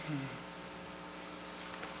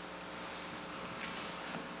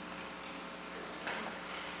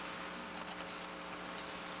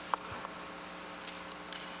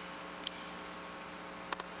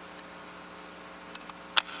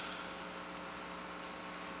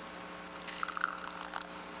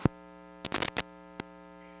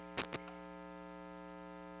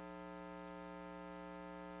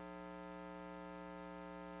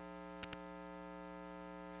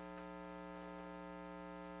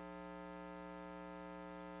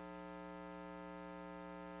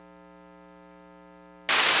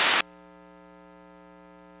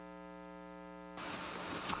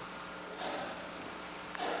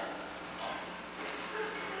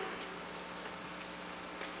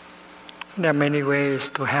 There are many ways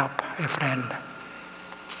to help a friend.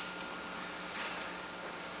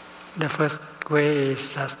 The first way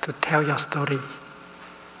is just to tell your story.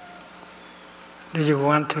 Do you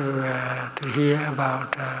want to hear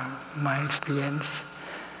about my experience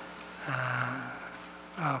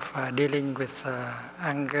of dealing with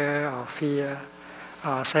anger or fear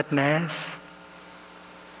or sadness?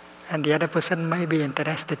 And the other person may be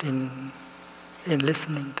interested in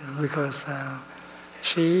listening to, because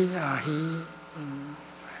she or he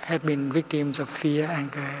have been victims of fear,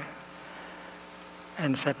 anger,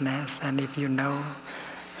 and sadness. And if you know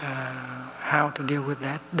how to deal with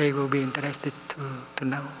that, they will be interested to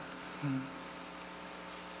know.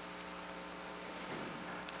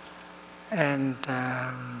 And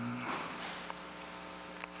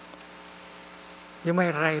You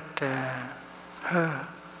may write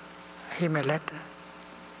him a letter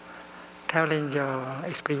telling your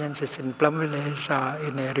experiences in Plum Village or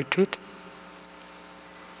in a retreat.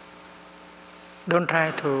 Don't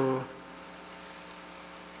try to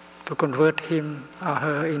convert him or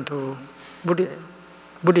her into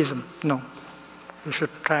Buddhism. No, you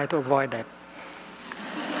should try to avoid that.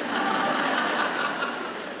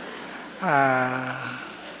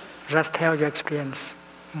 Just tell your experience.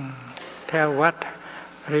 Tell what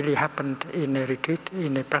really happened in a retreat,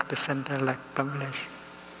 in a practice center like Plum Village.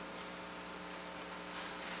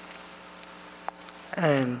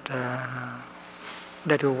 And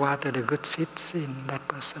that will water the good seeds in that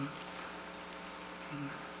person.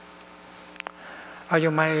 Or you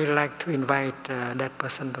might like to invite that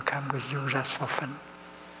person to come with you just for fun.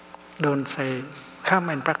 Don't say, come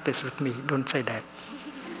and practice with me. Don't say that.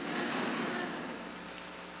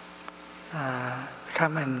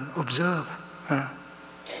 Come and observe.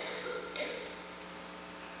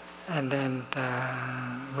 And then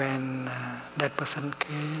when that person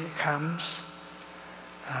comes,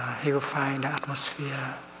 he will find the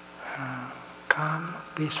atmosphere calm,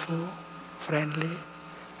 peaceful, friendly,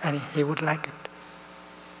 and he would like it.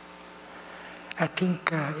 I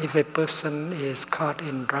think if a person is caught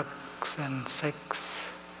in drugs and sex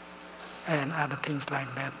and other things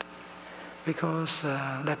like that, because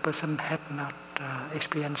that person had not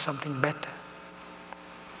experienced something better.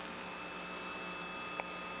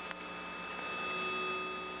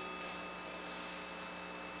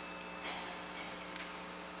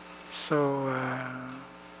 So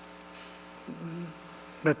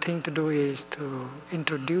the thing to do is to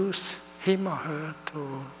introduce him or her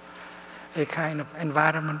to a kind of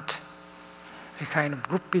environment, a kind of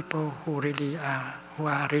group people who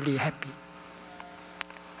are really happy,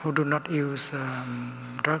 who do not use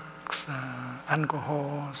drugs,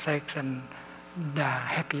 alcohol, sex, and they are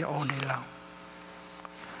happy all day long.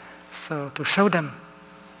 So to show them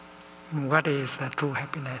what is true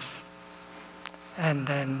happiness. And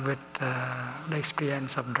then with the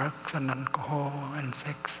experience of drugs and alcohol and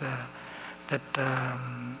sex,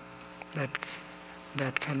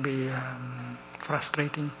 that can be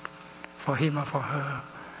frustrating for him or for her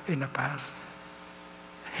in the past,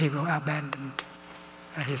 he will abandon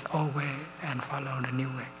his old way and follow the new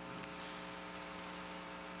way.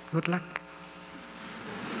 Good luck.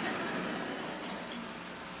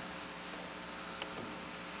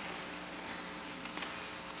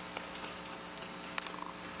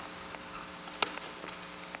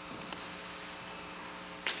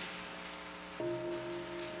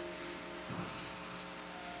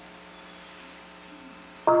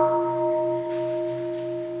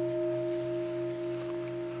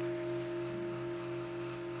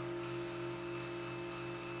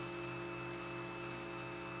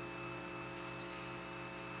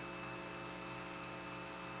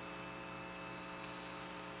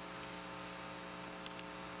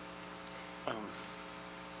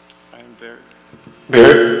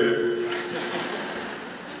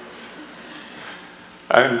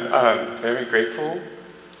 I'm very grateful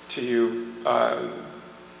to you.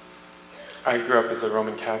 I grew up as a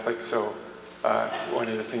Roman Catholic, so one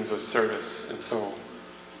of the things was service. And so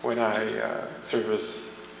when I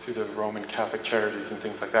service through the Roman Catholic charities and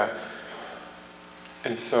things like that,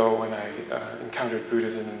 and so when I encountered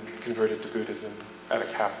Buddhism and converted to Buddhism at a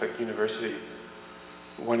Catholic university,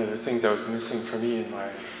 one of the things that was missing for me in my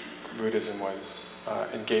Buddhism was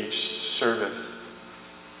engaged service.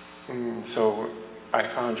 So I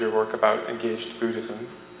found your work about engaged Buddhism,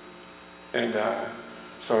 and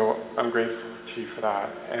so I'm grateful to you for that.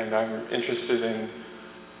 And I'm interested in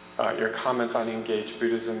your comments on engaged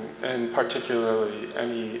Buddhism, and particularly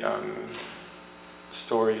any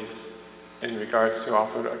stories in regards to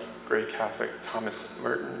also the great Catholic Thomas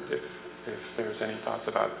Merton, if there's any thoughts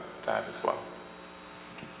about that as well.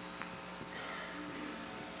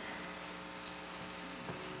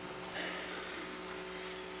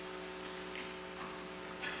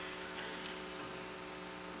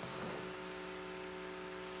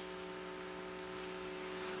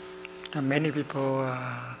 Many people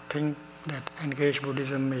think that engaged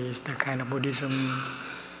Buddhism is the kind of Buddhism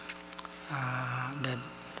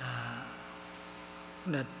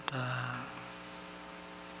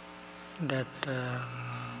that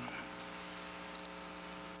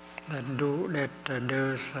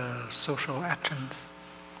does social actions,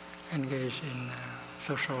 engage in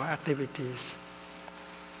social activities,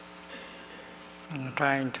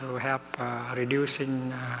 trying to help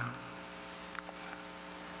reducing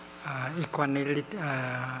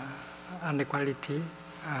inequality,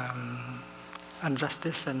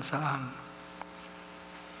 injustice, and so on.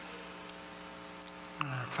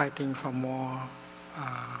 fighting for more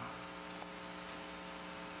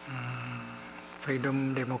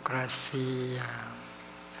freedom, democracy,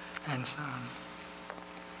 and so on.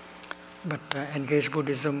 But engaged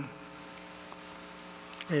Buddhism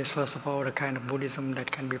is, first of all, the kind of Buddhism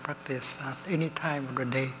that can be practiced at any time of the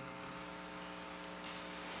day.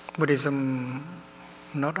 Buddhism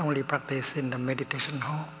not only practiced in the meditation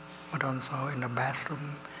hall, but also in the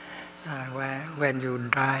bathroom, when you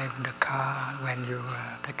drive the car, when you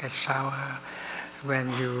take a shower,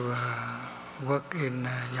 when you work in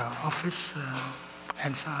your office,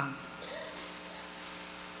 and so on.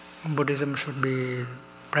 Buddhism should be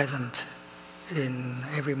present in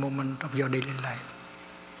every moment of your daily life,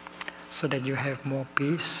 so that you have more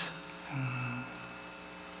peace,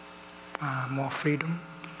 more freedom,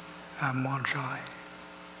 more joy.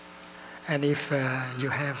 And if you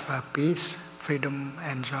have peace, freedom,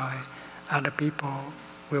 and joy, other people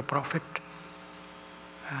will profit.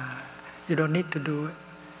 You don't need to do it.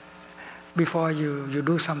 Before you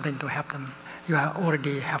do something to help them, you are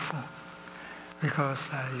already helpful, because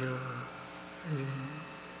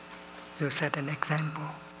you set an example,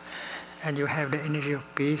 and you have the energy of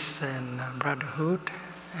peace and brotherhood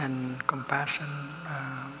and compassion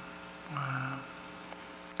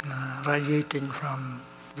radiating from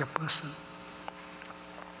your person.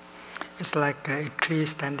 It's like a tree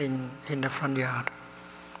standing in the front yard.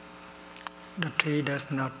 The tree does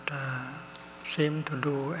not seem to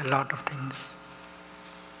do a lot of things,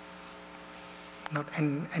 not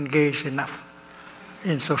engaged enough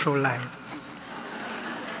in social life.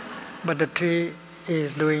 But the tree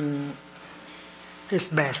is doing its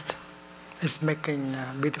best. It's making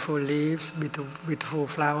beautiful leaves, beautiful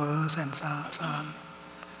flowers, and so on.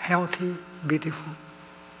 Healthy, beautiful.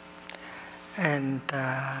 And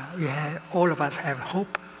all of us have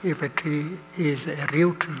hope if a tree is a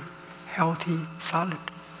real tree, healthy, solid.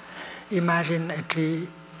 Imagine a tree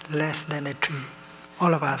less than a tree.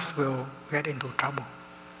 All of us will get into trouble.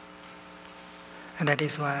 And that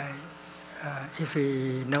is why if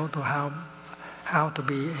we know how to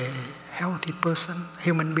be a healthy person,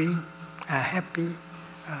 human being, happy,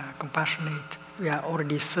 compassionate, we are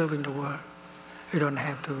already serving the world. We don't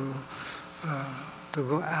have to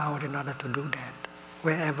go out in order to do that.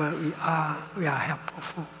 Wherever we are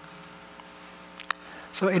helpful.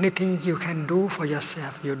 So anything you can do for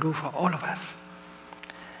yourself, you do for all of us.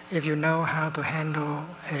 If you know how to handle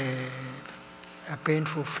a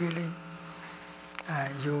painful feeling,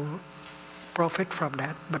 you profit from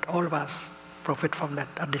that, but all of us profit from that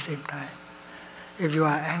at the same time. If you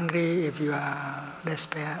are angry, if you are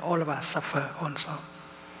despair, all of us suffer also.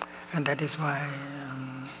 And that is why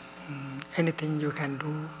anything you can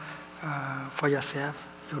do for yourself,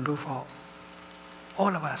 you do for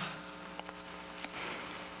all of us.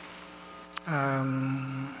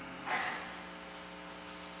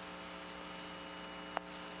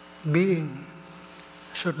 Being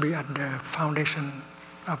should be at the foundation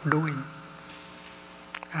of doing.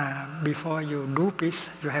 Before you do peace,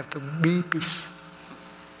 you have to be peace.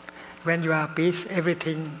 When you are peace,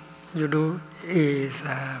 everything you do is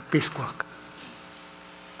peace work.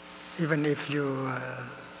 Even if you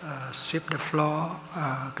sweep the floor,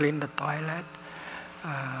 clean the toilet,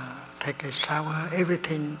 take a shower,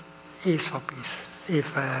 everything is for peace,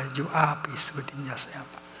 if you are peace within yourself.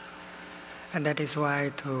 And that is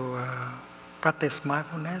why to practice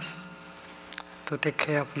mindfulness, to take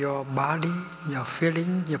care of your body, your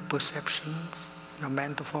feelings, your perceptions, your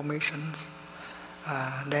mental formations,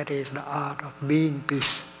 that is the art of being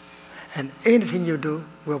peace. And anything you do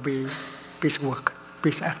will be peace work,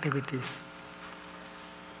 peace activities.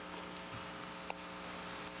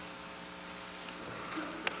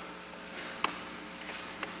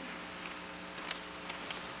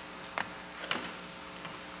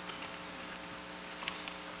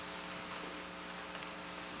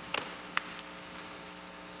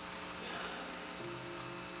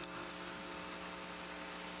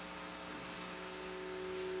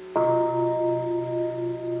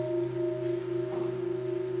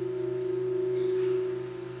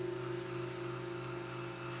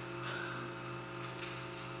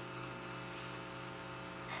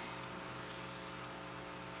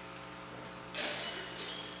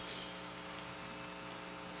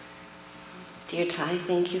 Dear Thay,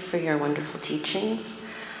 thank you for your wonderful teachings.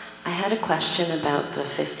 I had a question about the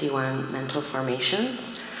 51 mental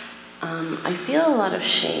formations. I feel a lot of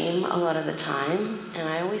shame a lot of the time, and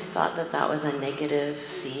I always thought that that was a negative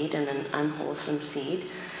seed and an unwholesome seed.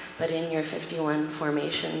 But in your 51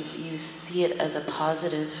 formations, you see it as a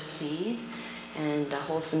positive seed and a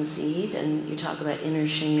wholesome seed, and you talk about inner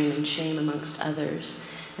shame and shame amongst others.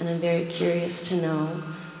 And I'm very curious to know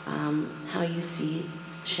how you see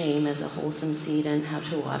shame as a wholesome seed and how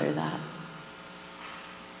to water that.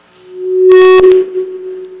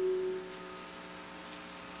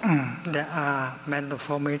 There are mental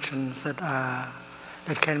formations that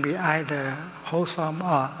can be either wholesome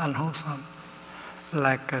or unwholesome,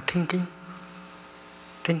 like thinking.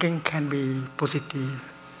 Thinking can be positive,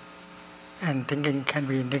 and thinking can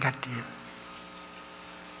be negative.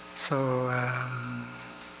 So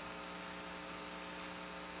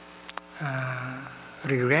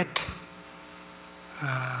regret,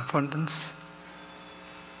 for instance,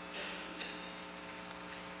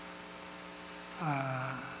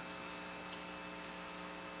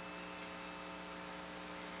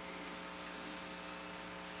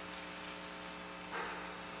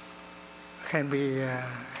 can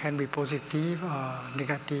be positive or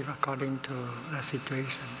negative according to the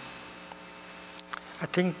situation. I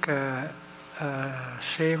think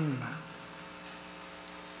shame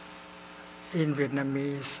in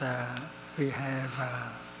Vietnamese we have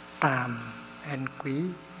tam and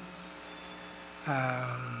quý.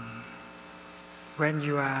 When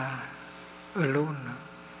you are alone,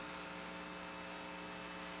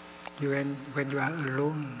 when you are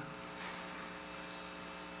alone,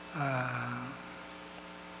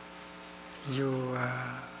 you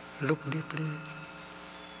look deeply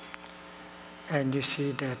and you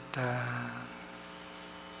see that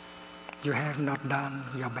you have not done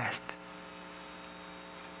your best.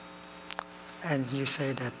 And you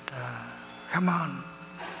say that, come on,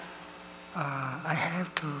 I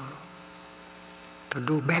have to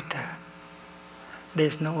do better.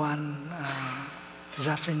 There's no one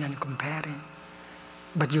judging and comparing,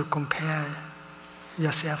 but you compare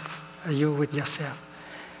yourself, you with yourself,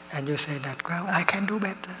 and you say that, well, I can do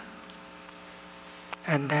better.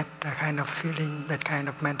 And that kind of feeling, that kind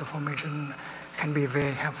of mental formation can be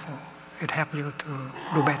very helpful. It helps you to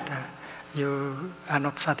do better. You are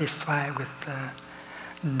not satisfied with the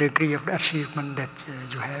degree of achievement that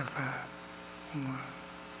you have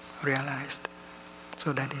realized.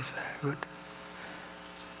 So that is good.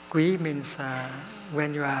 Quý means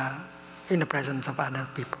when you are in the presence of other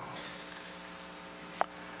people.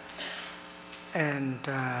 And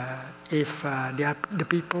if they are the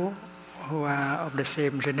people who are of the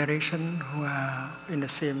same generation, who are in the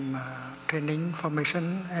same training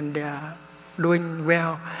formation, and they are doing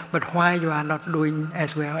well, but why you are not doing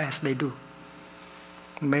as well as they do?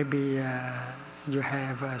 Maybe you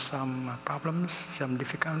have some problems, some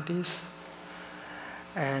difficulties,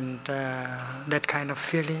 and that kind of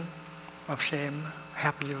feeling of shame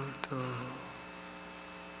help you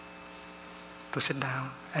to sit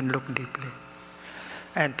down and look deeply,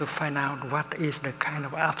 and to find out what is the kind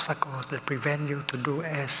of obstacles that prevent you to do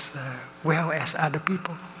as well as other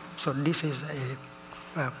people. So this is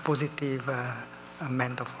a positive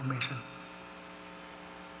mental formation.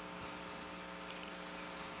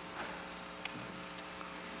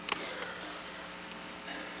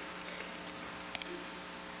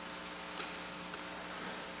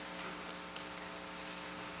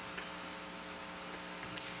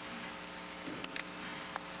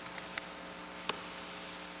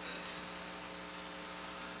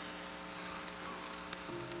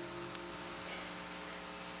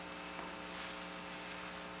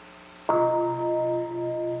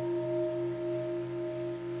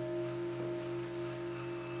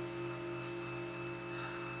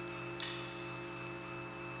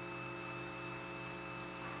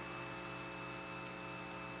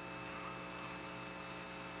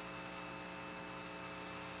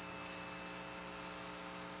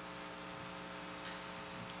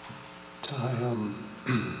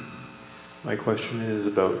 My question is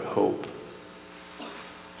about hope.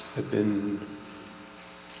 I've been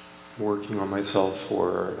working on myself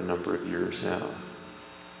for a number of years now,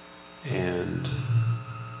 and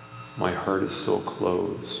my heart is still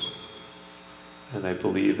closed. And I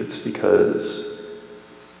believe it's because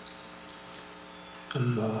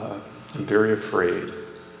I'm very afraid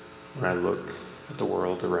when I look at the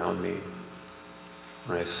world around me,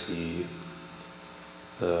 when I see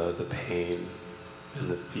the pain and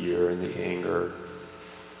the fear and the anger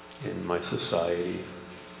in my society,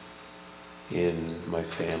 in my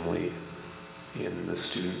family, in the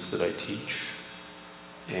students that I teach,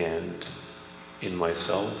 and in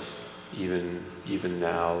myself, even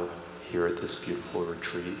now here at this beautiful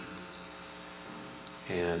retreat.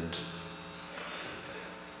 And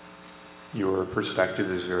your perspective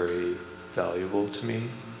is very valuable to me.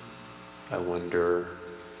 I wonder,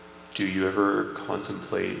 do you ever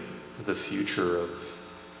contemplate the future of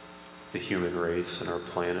the human race and our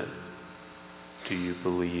planet? Do you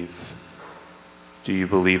believe Do you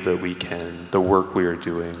believe that the work we are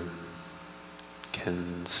doing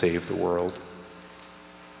can save the world?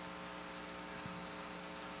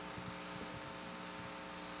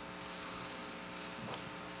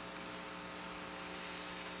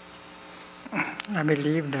 I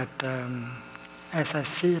believe that as I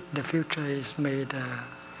see it, the future is made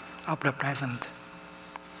of the present.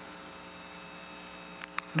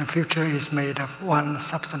 The future is made of one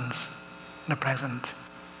substance, the present.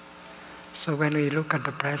 So when we look at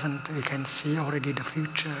the present, we can see already the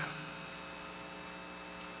future.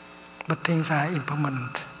 But things are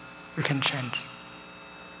impermanent, we can change.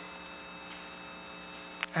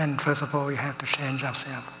 And first of all, we have to change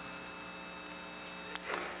ourselves.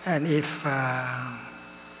 And if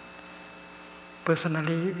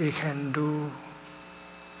personally we can do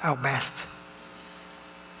our best,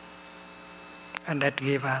 and that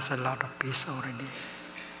gives us a lot of peace already.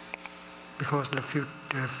 Because the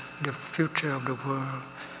future of the world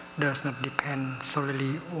does not depend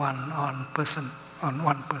solely on one person.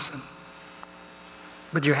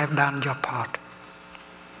 But you have done your part,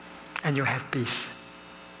 and you have peace.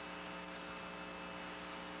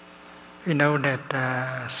 We know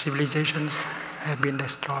that civilizations have been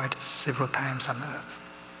destroyed several times on Earth.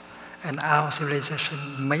 And our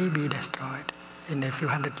civilization may be destroyed in a few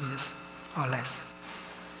hundred years or less.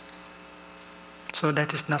 So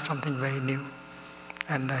that is not something very new.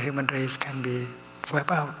 And the human race can be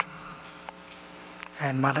wiped out.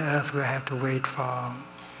 And Mother Earth will have to wait for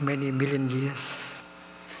many million years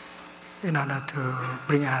in order to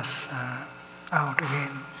bring us out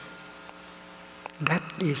again. That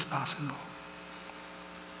is possible.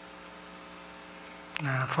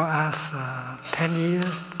 For us, 10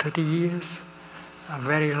 years, 30 years, are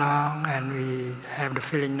very long, and we have the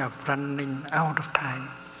feeling of running out of time.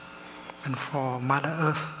 And for Mother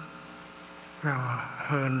Earth, well,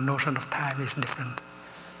 her notion of time is different.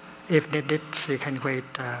 If needed, she can wait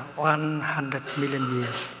 100 million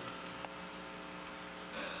years.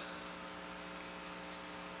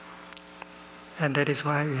 And that is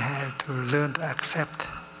why we have to learn to accept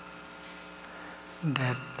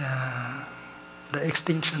that the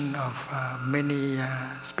extinction of many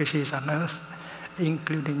species on Earth,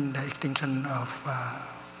 including the extinction of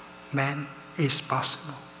man, is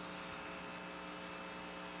possible.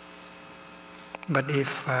 But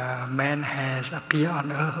if man has appeared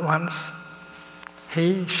on Earth once,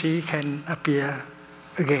 she can appear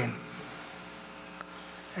again.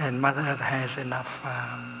 And Mother Earth has enough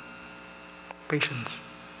patience.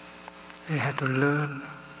 We have to learn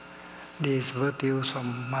these virtues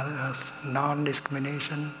from Mother Earth: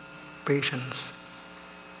 non-discrimination, patience,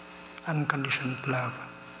 unconditioned love.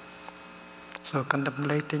 So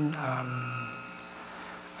contemplating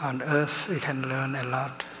on Earth, we can learn a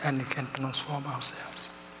lot, and we can transform ourselves.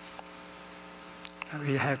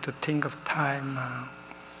 We have to think of time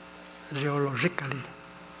geologically.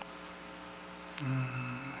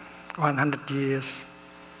 100 years,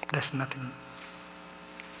 that's nothing.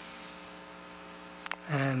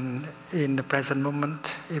 And in the present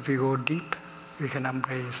moment, if we go deep, we can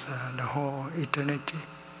embrace the whole eternity.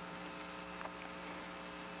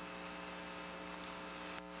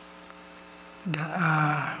 There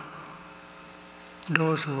are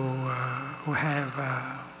those who have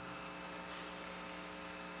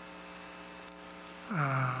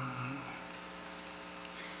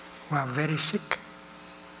who are very sick,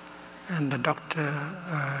 and the doctor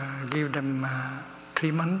give them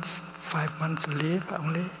 3 months, 5 months to live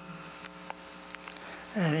only.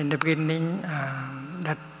 And in the beginning,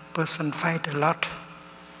 that person fight a lot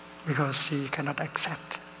because she cannot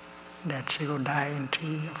accept that she will die in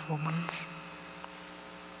 3 or 4 months.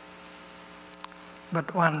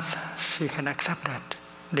 But once she can accept that,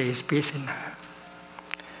 there is peace in her.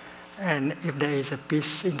 And if there is a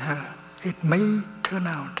peace in her, it may turn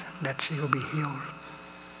out that she will be healed.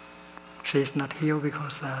 She is not healed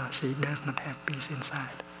because she does not have peace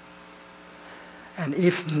inside. And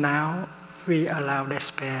if now we allow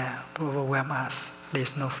despair to overwhelm us, there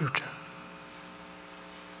is no future.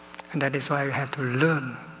 And that is why we have to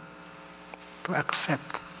learn to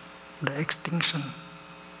accept the extinction,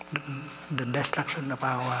 the destruction of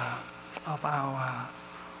our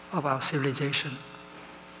civilization.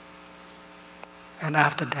 And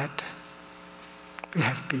after that, we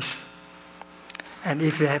have peace. And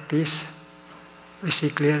if we have peace, we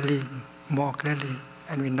see clearly, more clearly,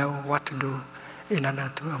 and we know what to do in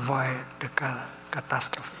order to avoid the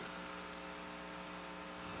catastrophe.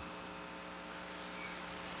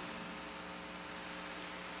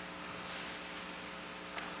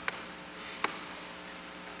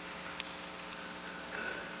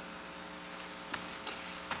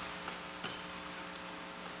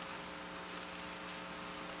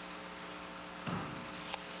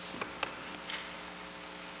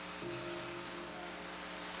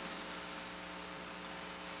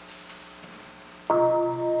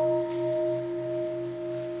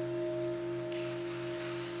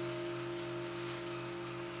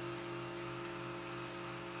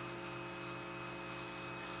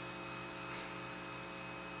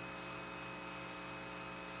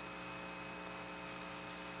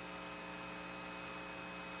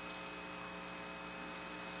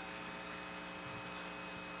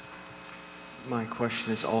 my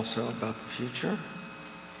question is also about the future.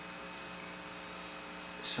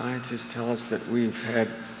 Scientists tell us that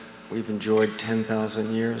we've enjoyed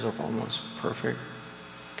 10,000 years of almost perfect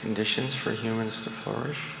conditions for humans to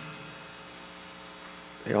flourish.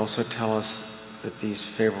 They also tell us that these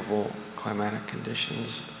favorable climatic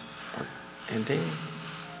conditions are ending,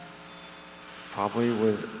 probably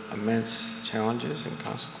with immense challenges and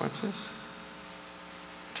consequences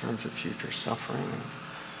in terms of future suffering and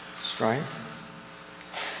strife.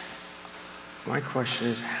 My question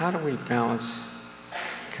is, how do we balance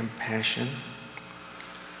compassion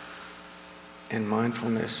and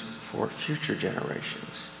mindfulness for future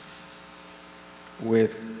generations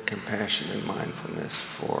with compassion and mindfulness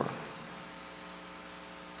for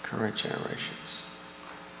current generations?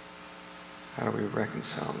 How do we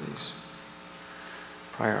reconcile these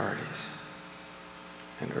priorities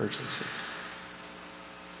and urgencies?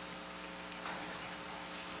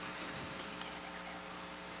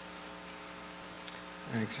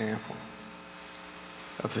 An example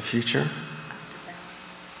of the future,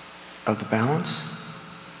 of the balance.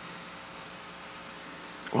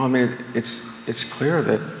 Well, I mean, it's clear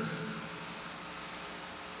that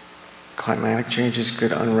climatic changes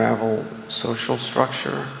could unravel social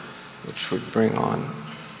structure, which would bring on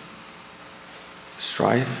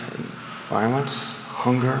strife and violence,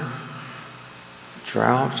 hunger,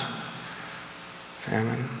 drought,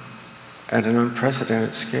 famine, at an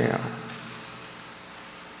unprecedented scale.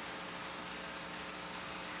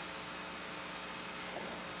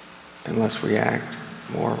 Unless we act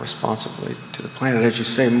more responsibly to the planet. As you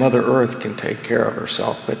say, Mother Earth can take care of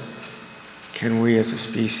herself, but can we as a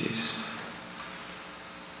species?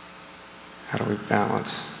 How do we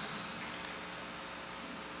balance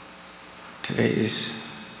today's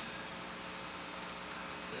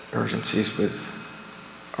urgencies with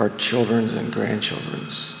our children's and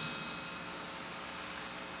grandchildren's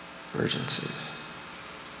urgencies?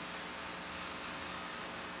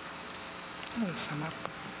 Sum up.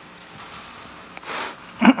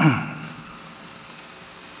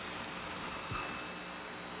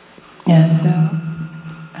 Yeah, so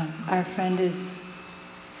our friend is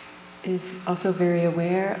also very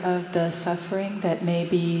aware of the suffering that may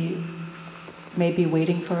be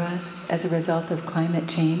waiting for us as a result of climate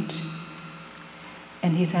change.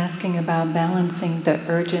 And he's asking about balancing the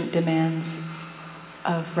urgent demands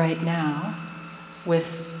of right now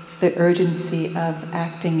with the urgency of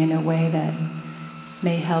acting in a way that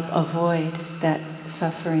may help avoid that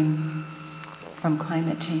suffering from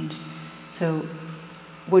climate change. So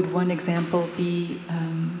would one example be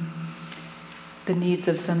the needs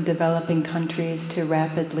of some developing countries to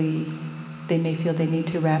they may feel they need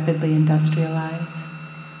to rapidly industrialize,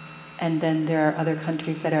 and then there are other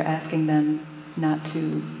countries that are asking them not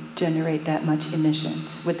to generate that much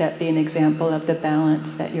emissions. Would that be an example of the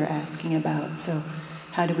balance that you're asking about? So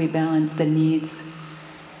how do we balance the needs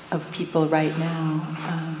of people right now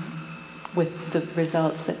with the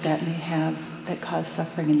results that may have that cause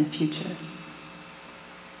suffering in the future?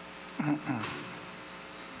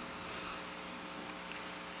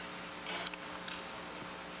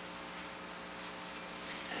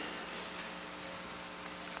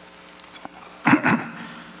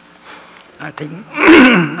 I think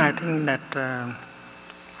that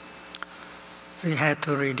we have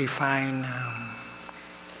to redefine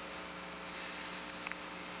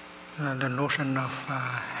the notion of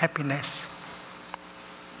happiness,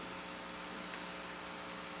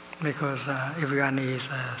 because everyone is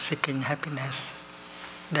seeking happiness.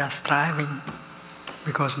 They are striving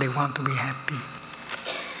because they want to be happy.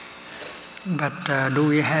 But do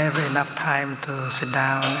we have enough time to sit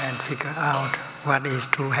down and figure out what is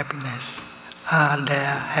true happiness? Are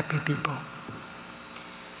there happy people?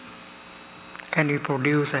 Can we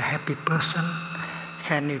produce a happy person?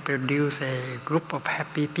 Can we produce a group of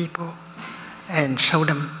happy people and show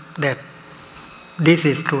them that this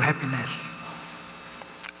is true happiness?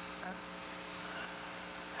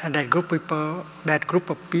 And that group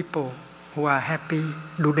of people who are happy,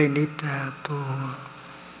 do they need to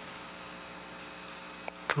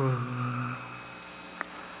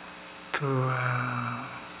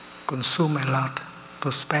consume a lot,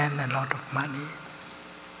 to spend a lot of money,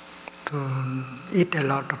 to eat a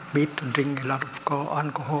lot of meat, to drink a lot of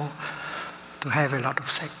alcohol, to have a lot of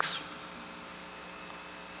sex?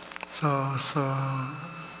 So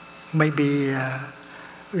maybe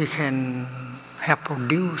we can help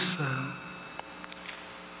produce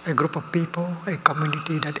a group of people, a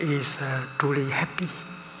community that is truly happy,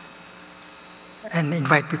 and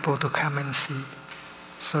invite people to come and see,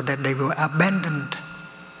 so that they will abandon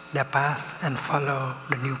their path and follow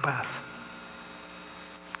the new path.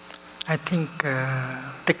 I think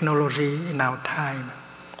technology in our time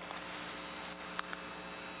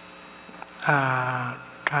are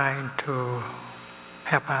trying to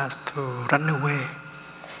help us to run away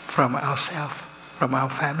from ourselves, from our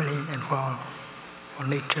family, and for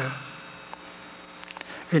nature.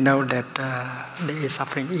 We know that there is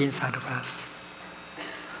suffering inside of us,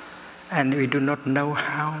 and we do not know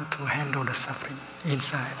how to handle the suffering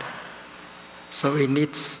inside. So we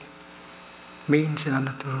need means in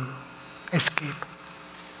order to escape.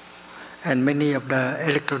 And many of the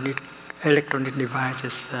electronic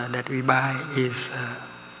devices that we buy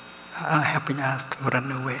are helping us to run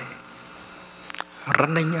away.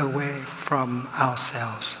 Running away from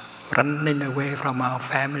ourselves, running away from our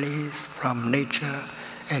families, from nature,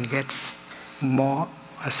 and gets more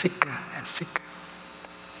sicker and sicker.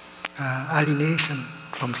 Alienation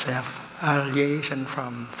from self, alienation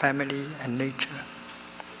from family and nature.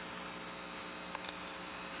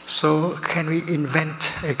 So can we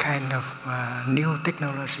invent a kind of new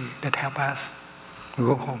technology that help us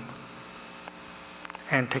go home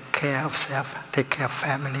and take care of self, take care of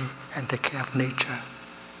family, and take care of nature?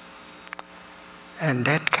 And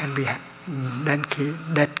that can be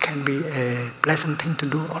a pleasant thing to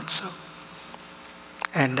do also.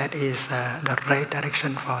 And that is the right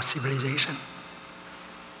direction for civilization.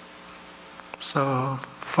 So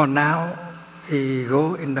for now, we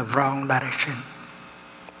go in the wrong direction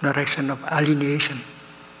of alienation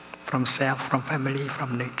from self, from family,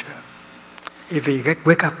 from nature. If we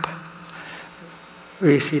wake up,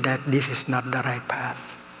 we see that this is not the right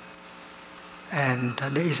path. And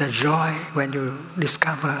there is a joy when you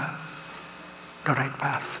discover the right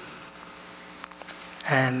path.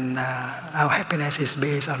 And our happiness is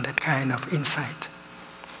based on that kind of insight.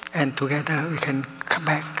 And together we can come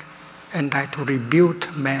back and try to rebuild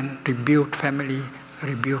man, rebuild family,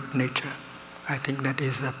 rebuild nature. I think that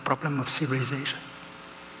is the problem of civilization.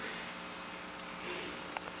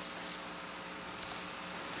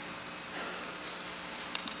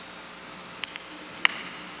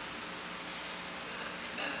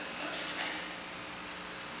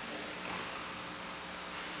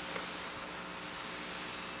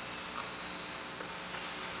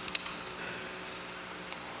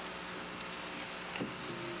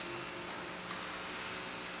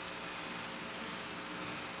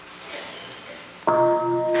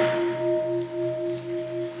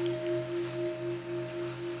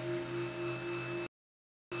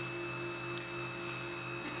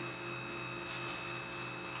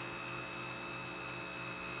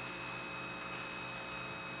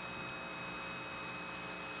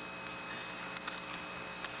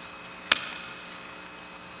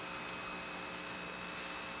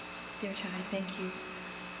 Dear Thay, thank you.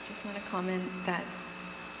 Just want to comment that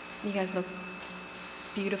you guys look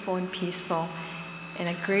beautiful and peaceful. And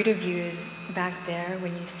a greater view is back there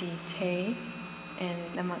when you see Thay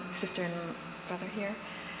and my sister and brother here,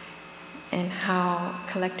 and how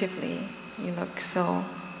collectively you look so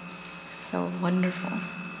wonderful.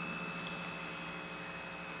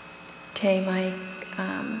 Thay, my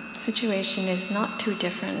situation is not too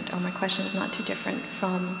different, or my question is not too different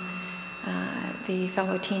from the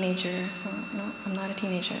fellow teenager, no, I'm not a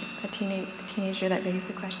teenager, the teenager that raised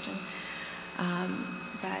the question.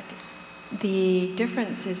 But the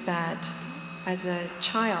difference is that as a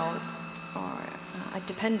child or a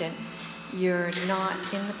dependent, you're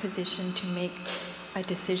not in the position to make a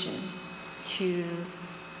decision to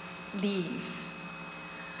leave.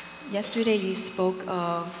 Yesterday you spoke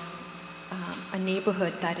of a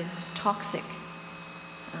neighborhood that is toxic.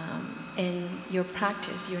 In your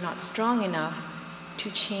practice, you're not strong enough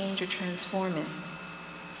to change or transform it.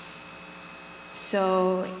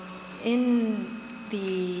 So in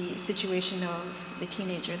the situation of the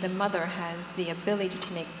teenager, the mother has the ability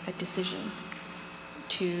to make a decision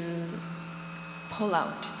to pull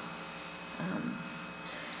out.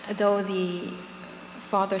 Though the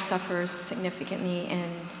father suffers significantly,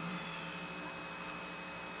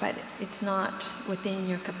 but it's not within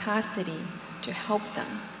your capacity to help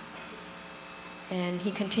them. And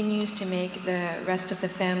he continues to make the rest of the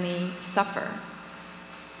family suffer.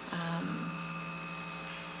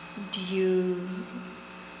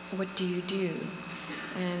 What do you do?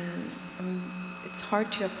 And it's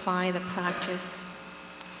hard to apply the practice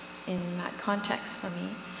in that context for me.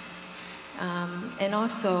 And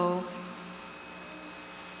also,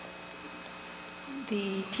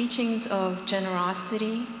 the teachings of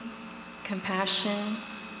generosity, compassion,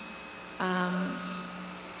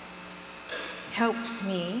 helps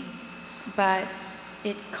me, but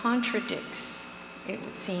it contradicts, it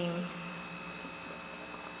would seem,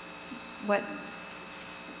 what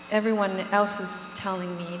everyone else is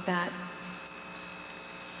telling me that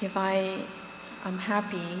if I'm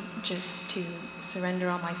happy just to surrender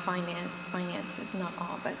all my finances, not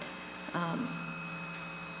all, but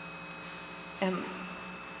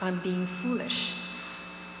I'm being foolish.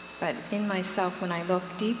 But in myself, when I look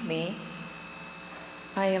deeply,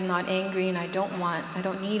 I am not angry and I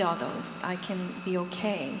don't need all those. I can be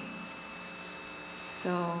okay.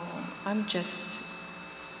 So I'm just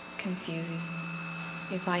confused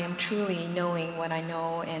if I am truly knowing what I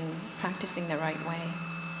know and practicing the right way.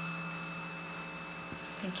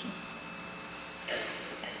 Thank you.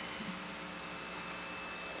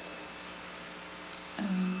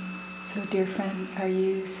 So dear friend, are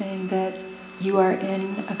you saying that you are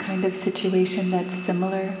in a kind of situation that's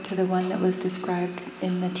similar to the one that was described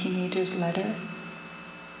in the teenager's letter?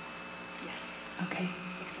 Yes. Okay.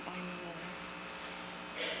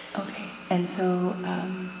 Okay. And so,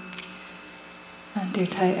 dear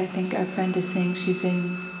Thay, I think our friend is saying she's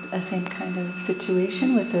in a same kind of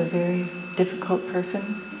situation with a very difficult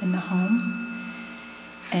person in the home.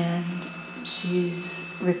 And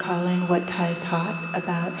she's recalling what Thay taught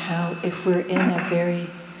about how if we're in a very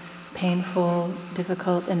painful,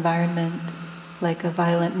 difficult environment, like a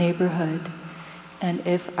violent neighborhood, and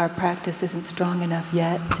if our practice isn't strong enough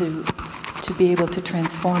yet to be able to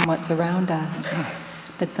transform what's around us,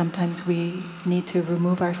 that sometimes we need to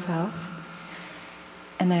remove ourselves.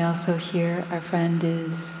 And I also hear our friend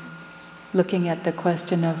is looking at the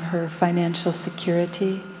question of her financial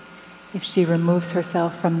security. If she removes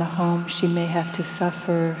herself from the home, she may have to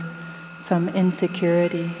suffer some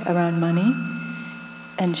insecurity around money.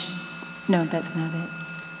 And no, that's not it.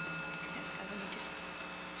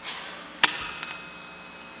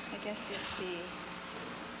 I guess it's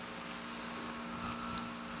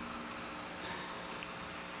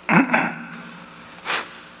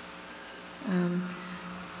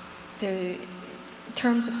the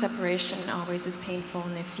terms of separation always is painful,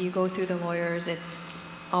 and if you go through the lawyers, it's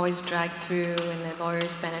always dragged through, and the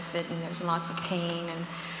lawyers benefit, and there's lots of pain,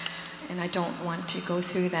 and I don't want to go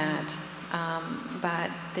through that. But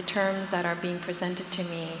the terms that are being presented to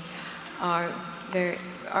me are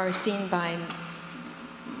seen by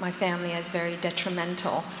my family as very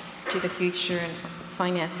detrimental to the future and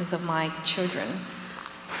finances of my children.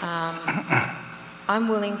 I'm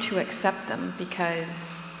willing to accept them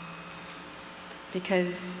because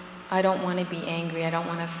I don't want to be angry, I don't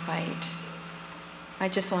want to fight. I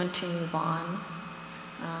just want to move on.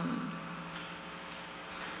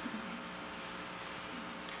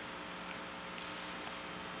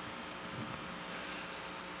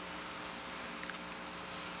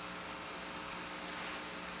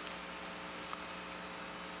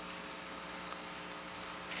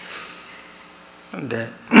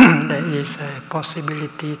 There is a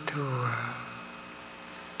possibility to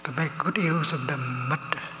make good use of the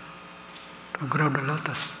mud to grow the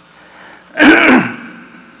lotus.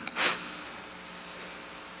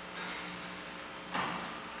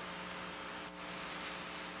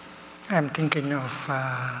 I'm thinking of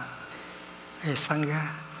a sangha,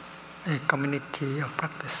 a community of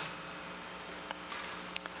practice.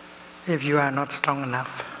 If you are not strong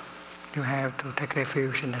enough, you have to take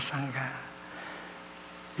refuge in the sangha.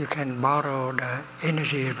 You can borrow the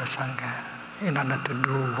energy of the sangha in order to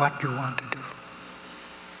do what you want to do,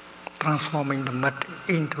 transforming the mud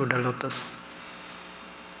into the lotus.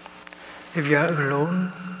 If you are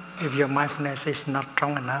alone, if your mindfulness is not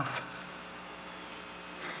strong enough,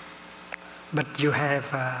 but you have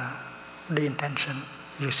the intention,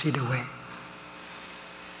 you see the way.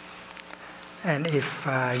 And if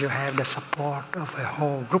you have the support of a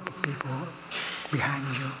whole group of people behind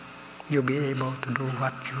you, you'll be able to do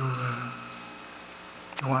what you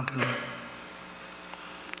want to do.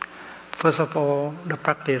 First of all, the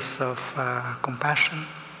practice of compassion.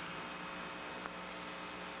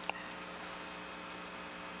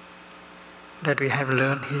 That we have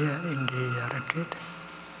learned here in the retreat.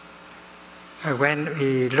 When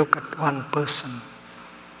we look at one person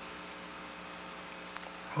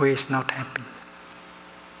who is not happy,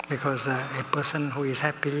 because a person who is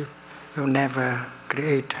happy will never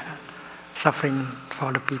create suffering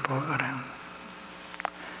for the people around.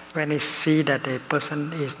 When we see that a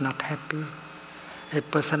person is not happy, a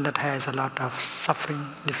person that has a lot of suffering,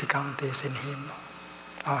 difficulties in him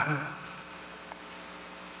or her,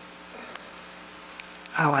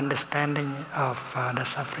 our understanding of the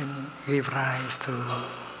suffering gives rise to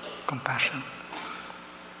compassion.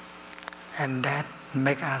 And that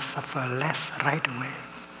makes us suffer less right away.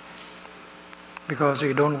 Because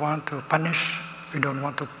we don't want to punish, we don't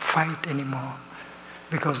want to fight anymore.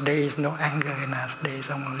 Because there is no anger in us, there is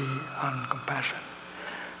only compassion.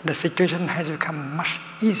 the situation has become much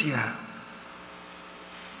easier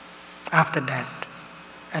after that.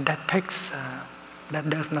 And that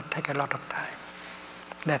does not take a lot of time.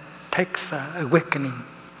 That takes awakening.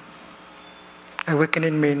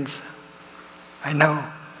 Awakening means, I know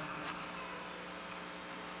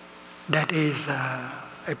that is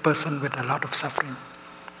a person with a lot of suffering.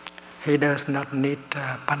 He does not need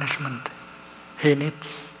punishment. He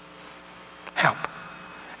needs help.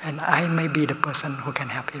 And I may be the person who can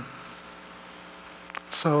help him.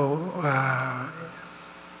 So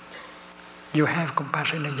you have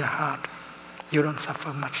compassion in your heart. You don't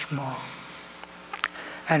suffer much more.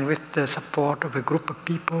 And with the support of a group of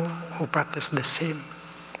people who practice the same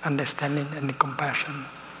understanding and compassion,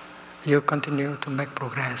 you continue to make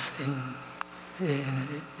progress in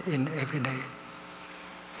every day.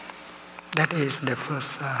 That is the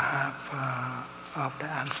first half of the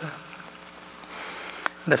answer.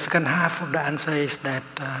 The second half of the answer is that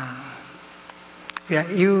we are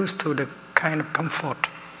used to the kind of comfort,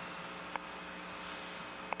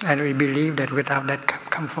 and we believe that without that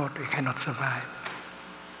comfort we cannot survive.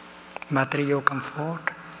 Material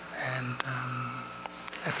comfort and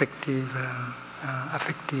affective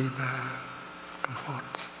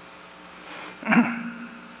comforts.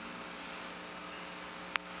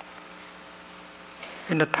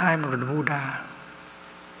 In the time of the Buddha,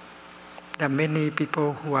 there are many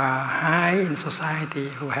people who are high in society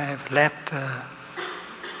who have left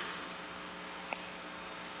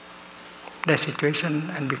their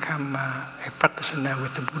situation and become a practitioner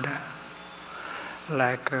with the Buddha,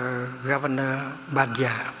 like Governor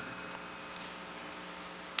Badya.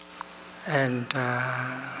 And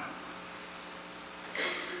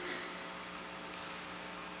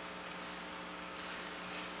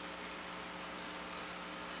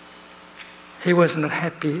he was not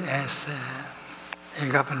happy as a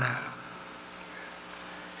governor.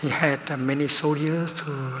 He had many soldiers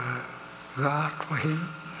to guard for him,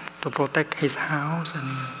 to protect his house,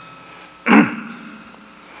 and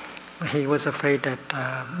he was afraid that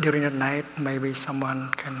during the night maybe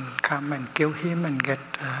someone can come and kill him and get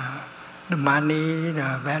the money,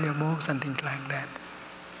 the valuables, and things like that.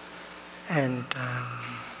 And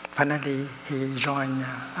finally he joined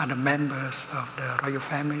other members of the royal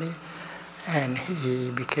family, and he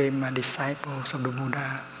became a disciple of the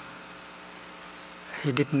Buddha.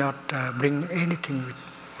 He did not bring anything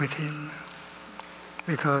with him,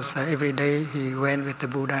 because every day he went with the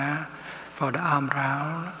Buddha for the alms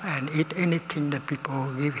round and eat anything that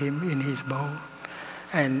people give him in his bowl.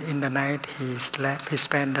 And in the night he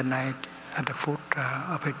spent the night at the foot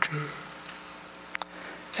of a tree.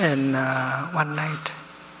 And one night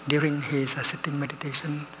during his sitting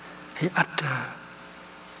meditation, he uttered,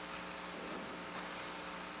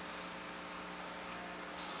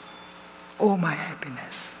 "Oh my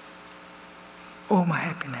happiness, oh my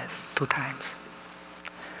happiness," 2 times.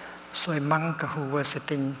 So a monk who was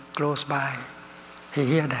sitting close by,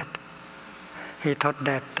 he heard that. He thought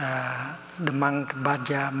that the monk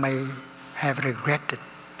Badya may have regretted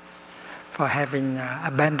for having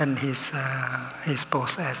abandoned his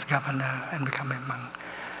post as governor and become a monk.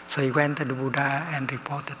 So he went to the Buddha and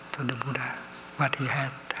reported to the Buddha what he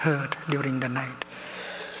had heard during the night.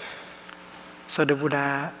 So the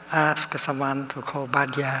Buddha asked someone to call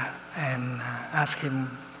Badya and ask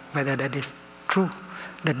him whether that is true,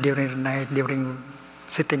 that during the night, during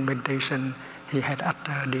sitting meditation, he had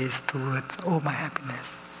uttered these 2 words, "Oh my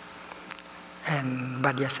happiness." And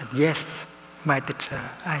Badya said, "Yes, my teacher,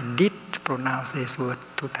 I did pronounce this word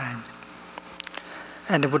 2 times.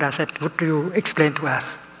 And the Buddha said, "Would you explain to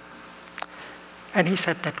us?" And he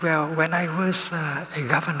said that, "Well, when I was a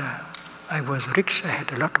governor, I was rich, I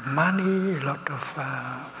had a lot of money, a lot of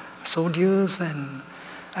soldiers, and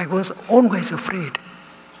I was always afraid.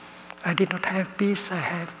 I did not have peace,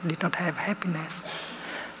 I did not have happiness.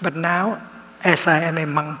 But now, as I am a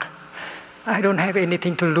monk, I don't have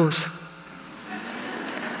anything to lose.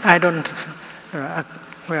 I don't,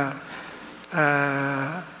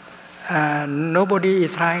 nobody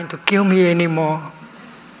is trying to kill me anymore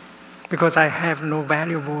because I have no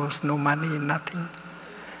valuables, no money, nothing.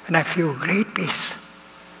 And I feel great peace.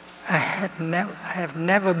 I have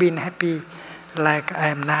never been happy like I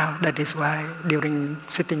am now. That is why during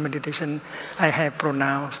sitting meditation, I have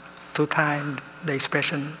pronounced 2 times the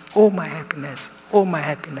expression, 'Oh my happiness, oh my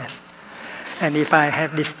happiness.' And if I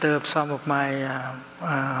have disturbed some of my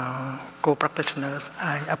co-practitioners,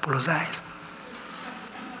 I apologize."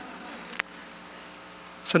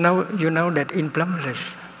 So now you know that in Plum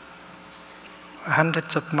village,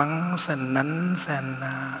 hundreds of monks and nuns and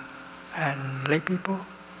lay people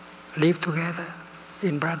live together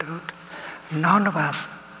in brotherhood. None of us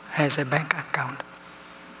has a bank account.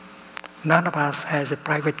 None of us has a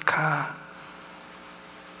private car.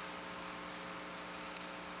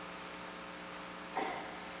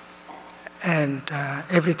 And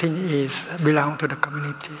everything is belong to the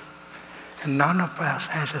community. And none of us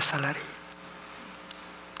has a salary.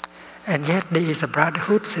 And yet there is a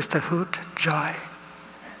brotherhood, sisterhood, joy.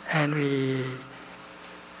 And we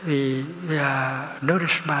are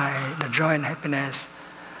nourished by the joy and happiness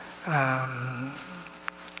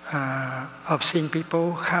of seeing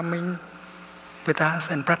people coming with us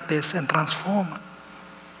and practice and transform.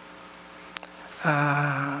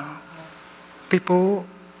 People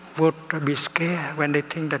would be scared when they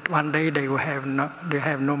think that one day they will have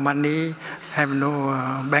no money, have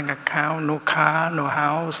no bank account, no car, no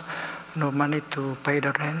house, no money to pay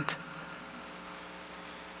the rent.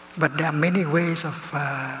 But there are many ways of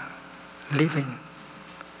living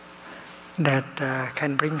that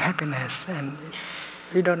can bring happiness, and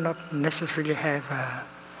we do not necessarily have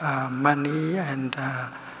money and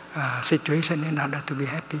situation in order to be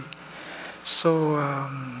happy. So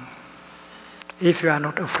if you are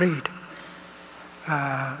not afraid,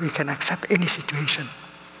 we can accept any situation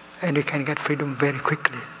and we can get freedom very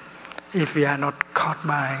quickly if we are not caught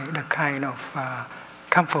by the kind of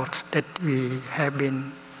comforts that we have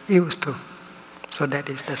been used to. So that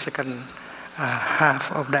is the second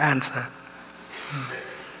half of the answer.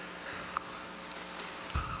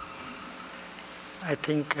 I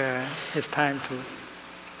think it's time to,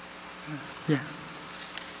 yeah.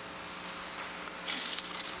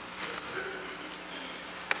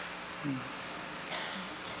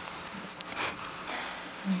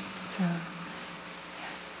 So,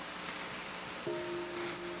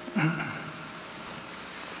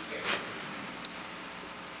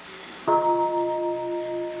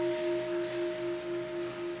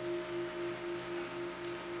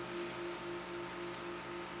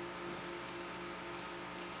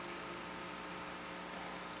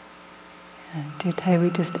 dear Thay, we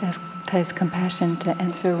just asked Thay's compassion to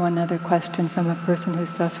answer one other question from a person who's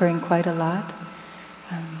suffering quite a lot.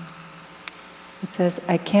 It says,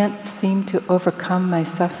 I can't seem to overcome my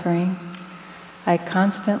suffering. I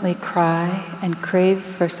constantly cry and crave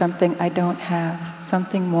for something I don't have,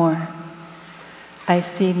 something more. I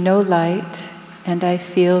see no light and I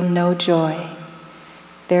feel no joy.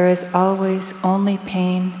 There is always only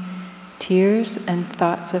pain, tears, and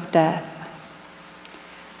thoughts of death.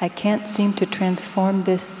 I can't seem to transform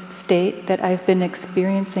this state that I've been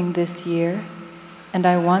experiencing this year, and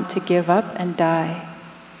I want to give up and die.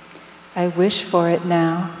 I wish for it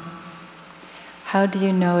now. How do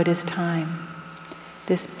you know it is time?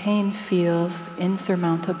 This pain feels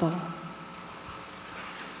insurmountable.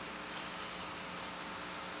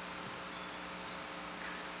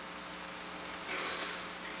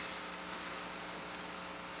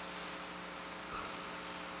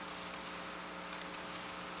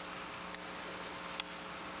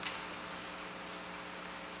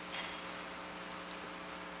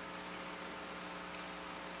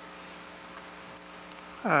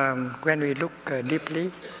 When we look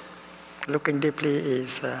deeply, looking deeply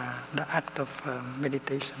is the act of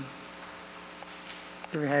meditation.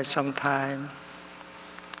 If we have some time,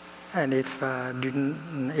 and if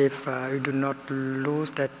we do not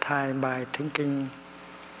lose that time by thinking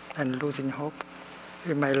and losing hope,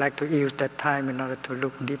 we might like to use that time in order to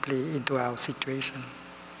look deeply into our situation.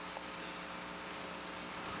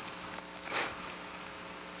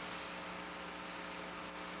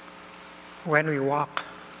 When we walk,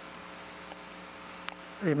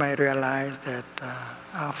 we might realize that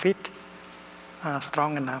our feet are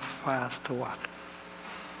strong enough for us to walk.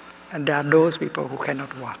 And there are those people who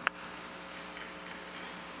cannot walk.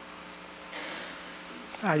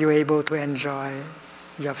 Are you able to enjoy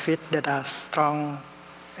your feet that are strong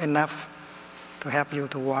enough to help you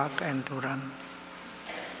to walk and to run?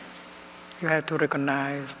 You have to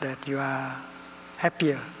recognize that you are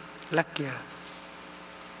happier, luckier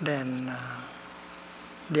than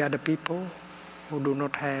the other people who do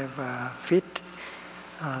not have feet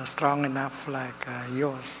strong enough like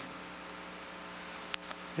yours.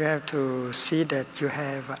 You have to see that you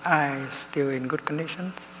have eyes still in good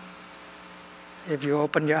conditions. If you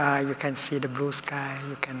open your eye, you can see the blue sky,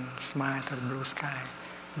 you can smile to the blue sky.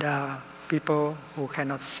 There are people who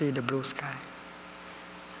cannot see the blue sky.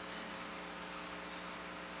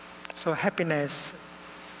 So happiness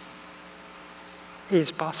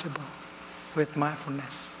is possible with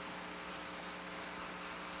mindfulness.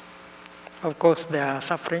 Of course, there are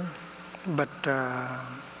suffering, but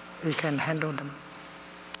we can handle them.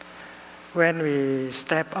 When we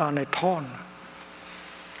step on a thorn,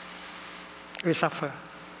 we suffer.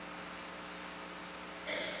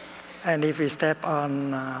 And if we step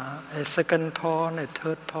on a second tone, a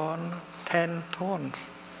third tone, 10 tones,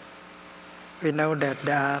 we know that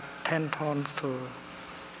there are 10 tones to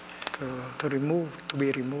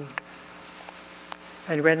be removed.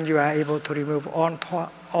 And when you are able to remove one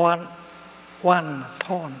tone,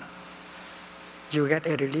 you get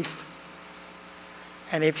a relief.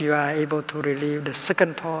 And if you are able to relieve the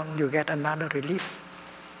second tone, you get another relief.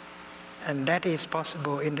 And that is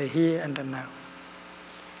possible in the here and the now.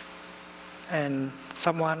 And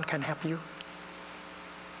someone can help you.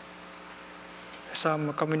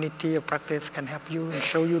 Some community of practice can help you and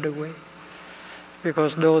show you the way.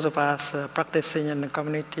 Because those of us practicing in the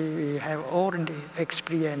community, we have already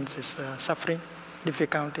experienced suffering,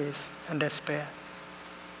 difficulties, and despair.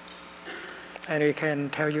 And we can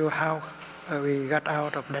tell you how we got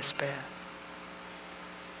out of despair,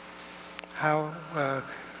 how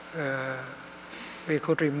we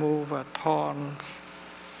could remove thorns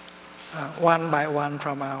one by one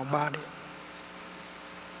from our body.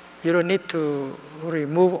 You don't need to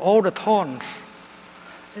remove all the thorns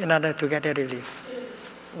in order to get a relief.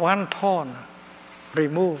 One thorn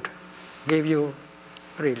removed gave you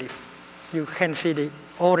relief. You can see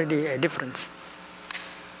already a difference.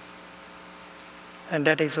 And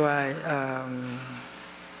that is why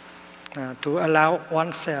to allow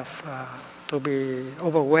oneself to be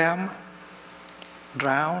overwhelmed,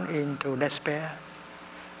 drowned into despair,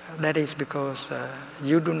 that is because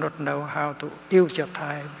you do not know how to use your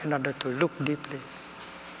time in order to look deeply.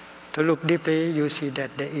 To look deeply, you see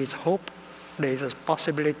that there is hope, there is a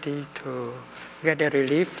possibility to get a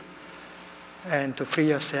relief and to free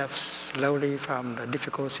yourself slowly from the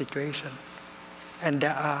difficult situation. And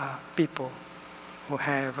there are people who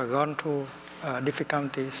have gone through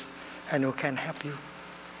difficulties and who can help you.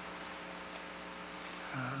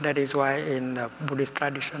 That is why in the Buddhist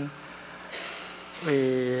tradition,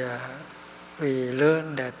 we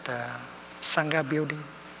learn that Sangha building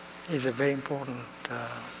is a very important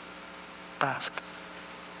task.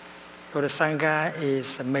 So the Sangha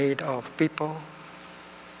is made of people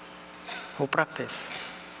who practice,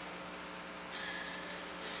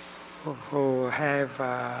 who have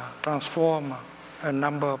transformed a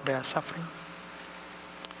number of their sufferings,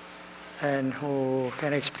 and who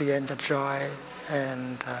can experience the joy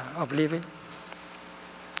and of living,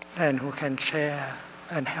 and who can share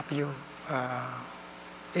and help you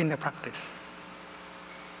in the practice.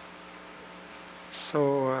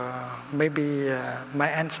 So maybe my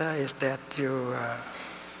answer is that you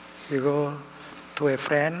go to a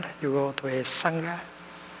friend, you go to a Sangha,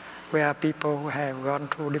 where people who have gone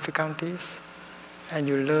through difficulties, and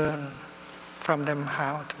you learn from them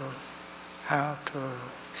how to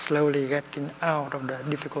slowly getting out of the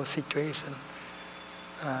difficult situation,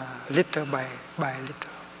 little by little.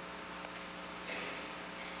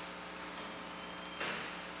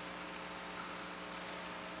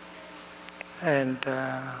 And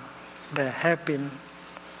there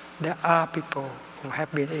are people who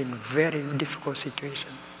have been in very difficult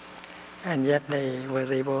situations, and yet they were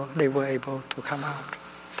able to come out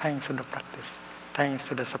thanks to the practice, thanks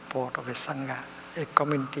to the support of a Sangha, a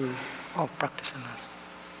community of practitioners.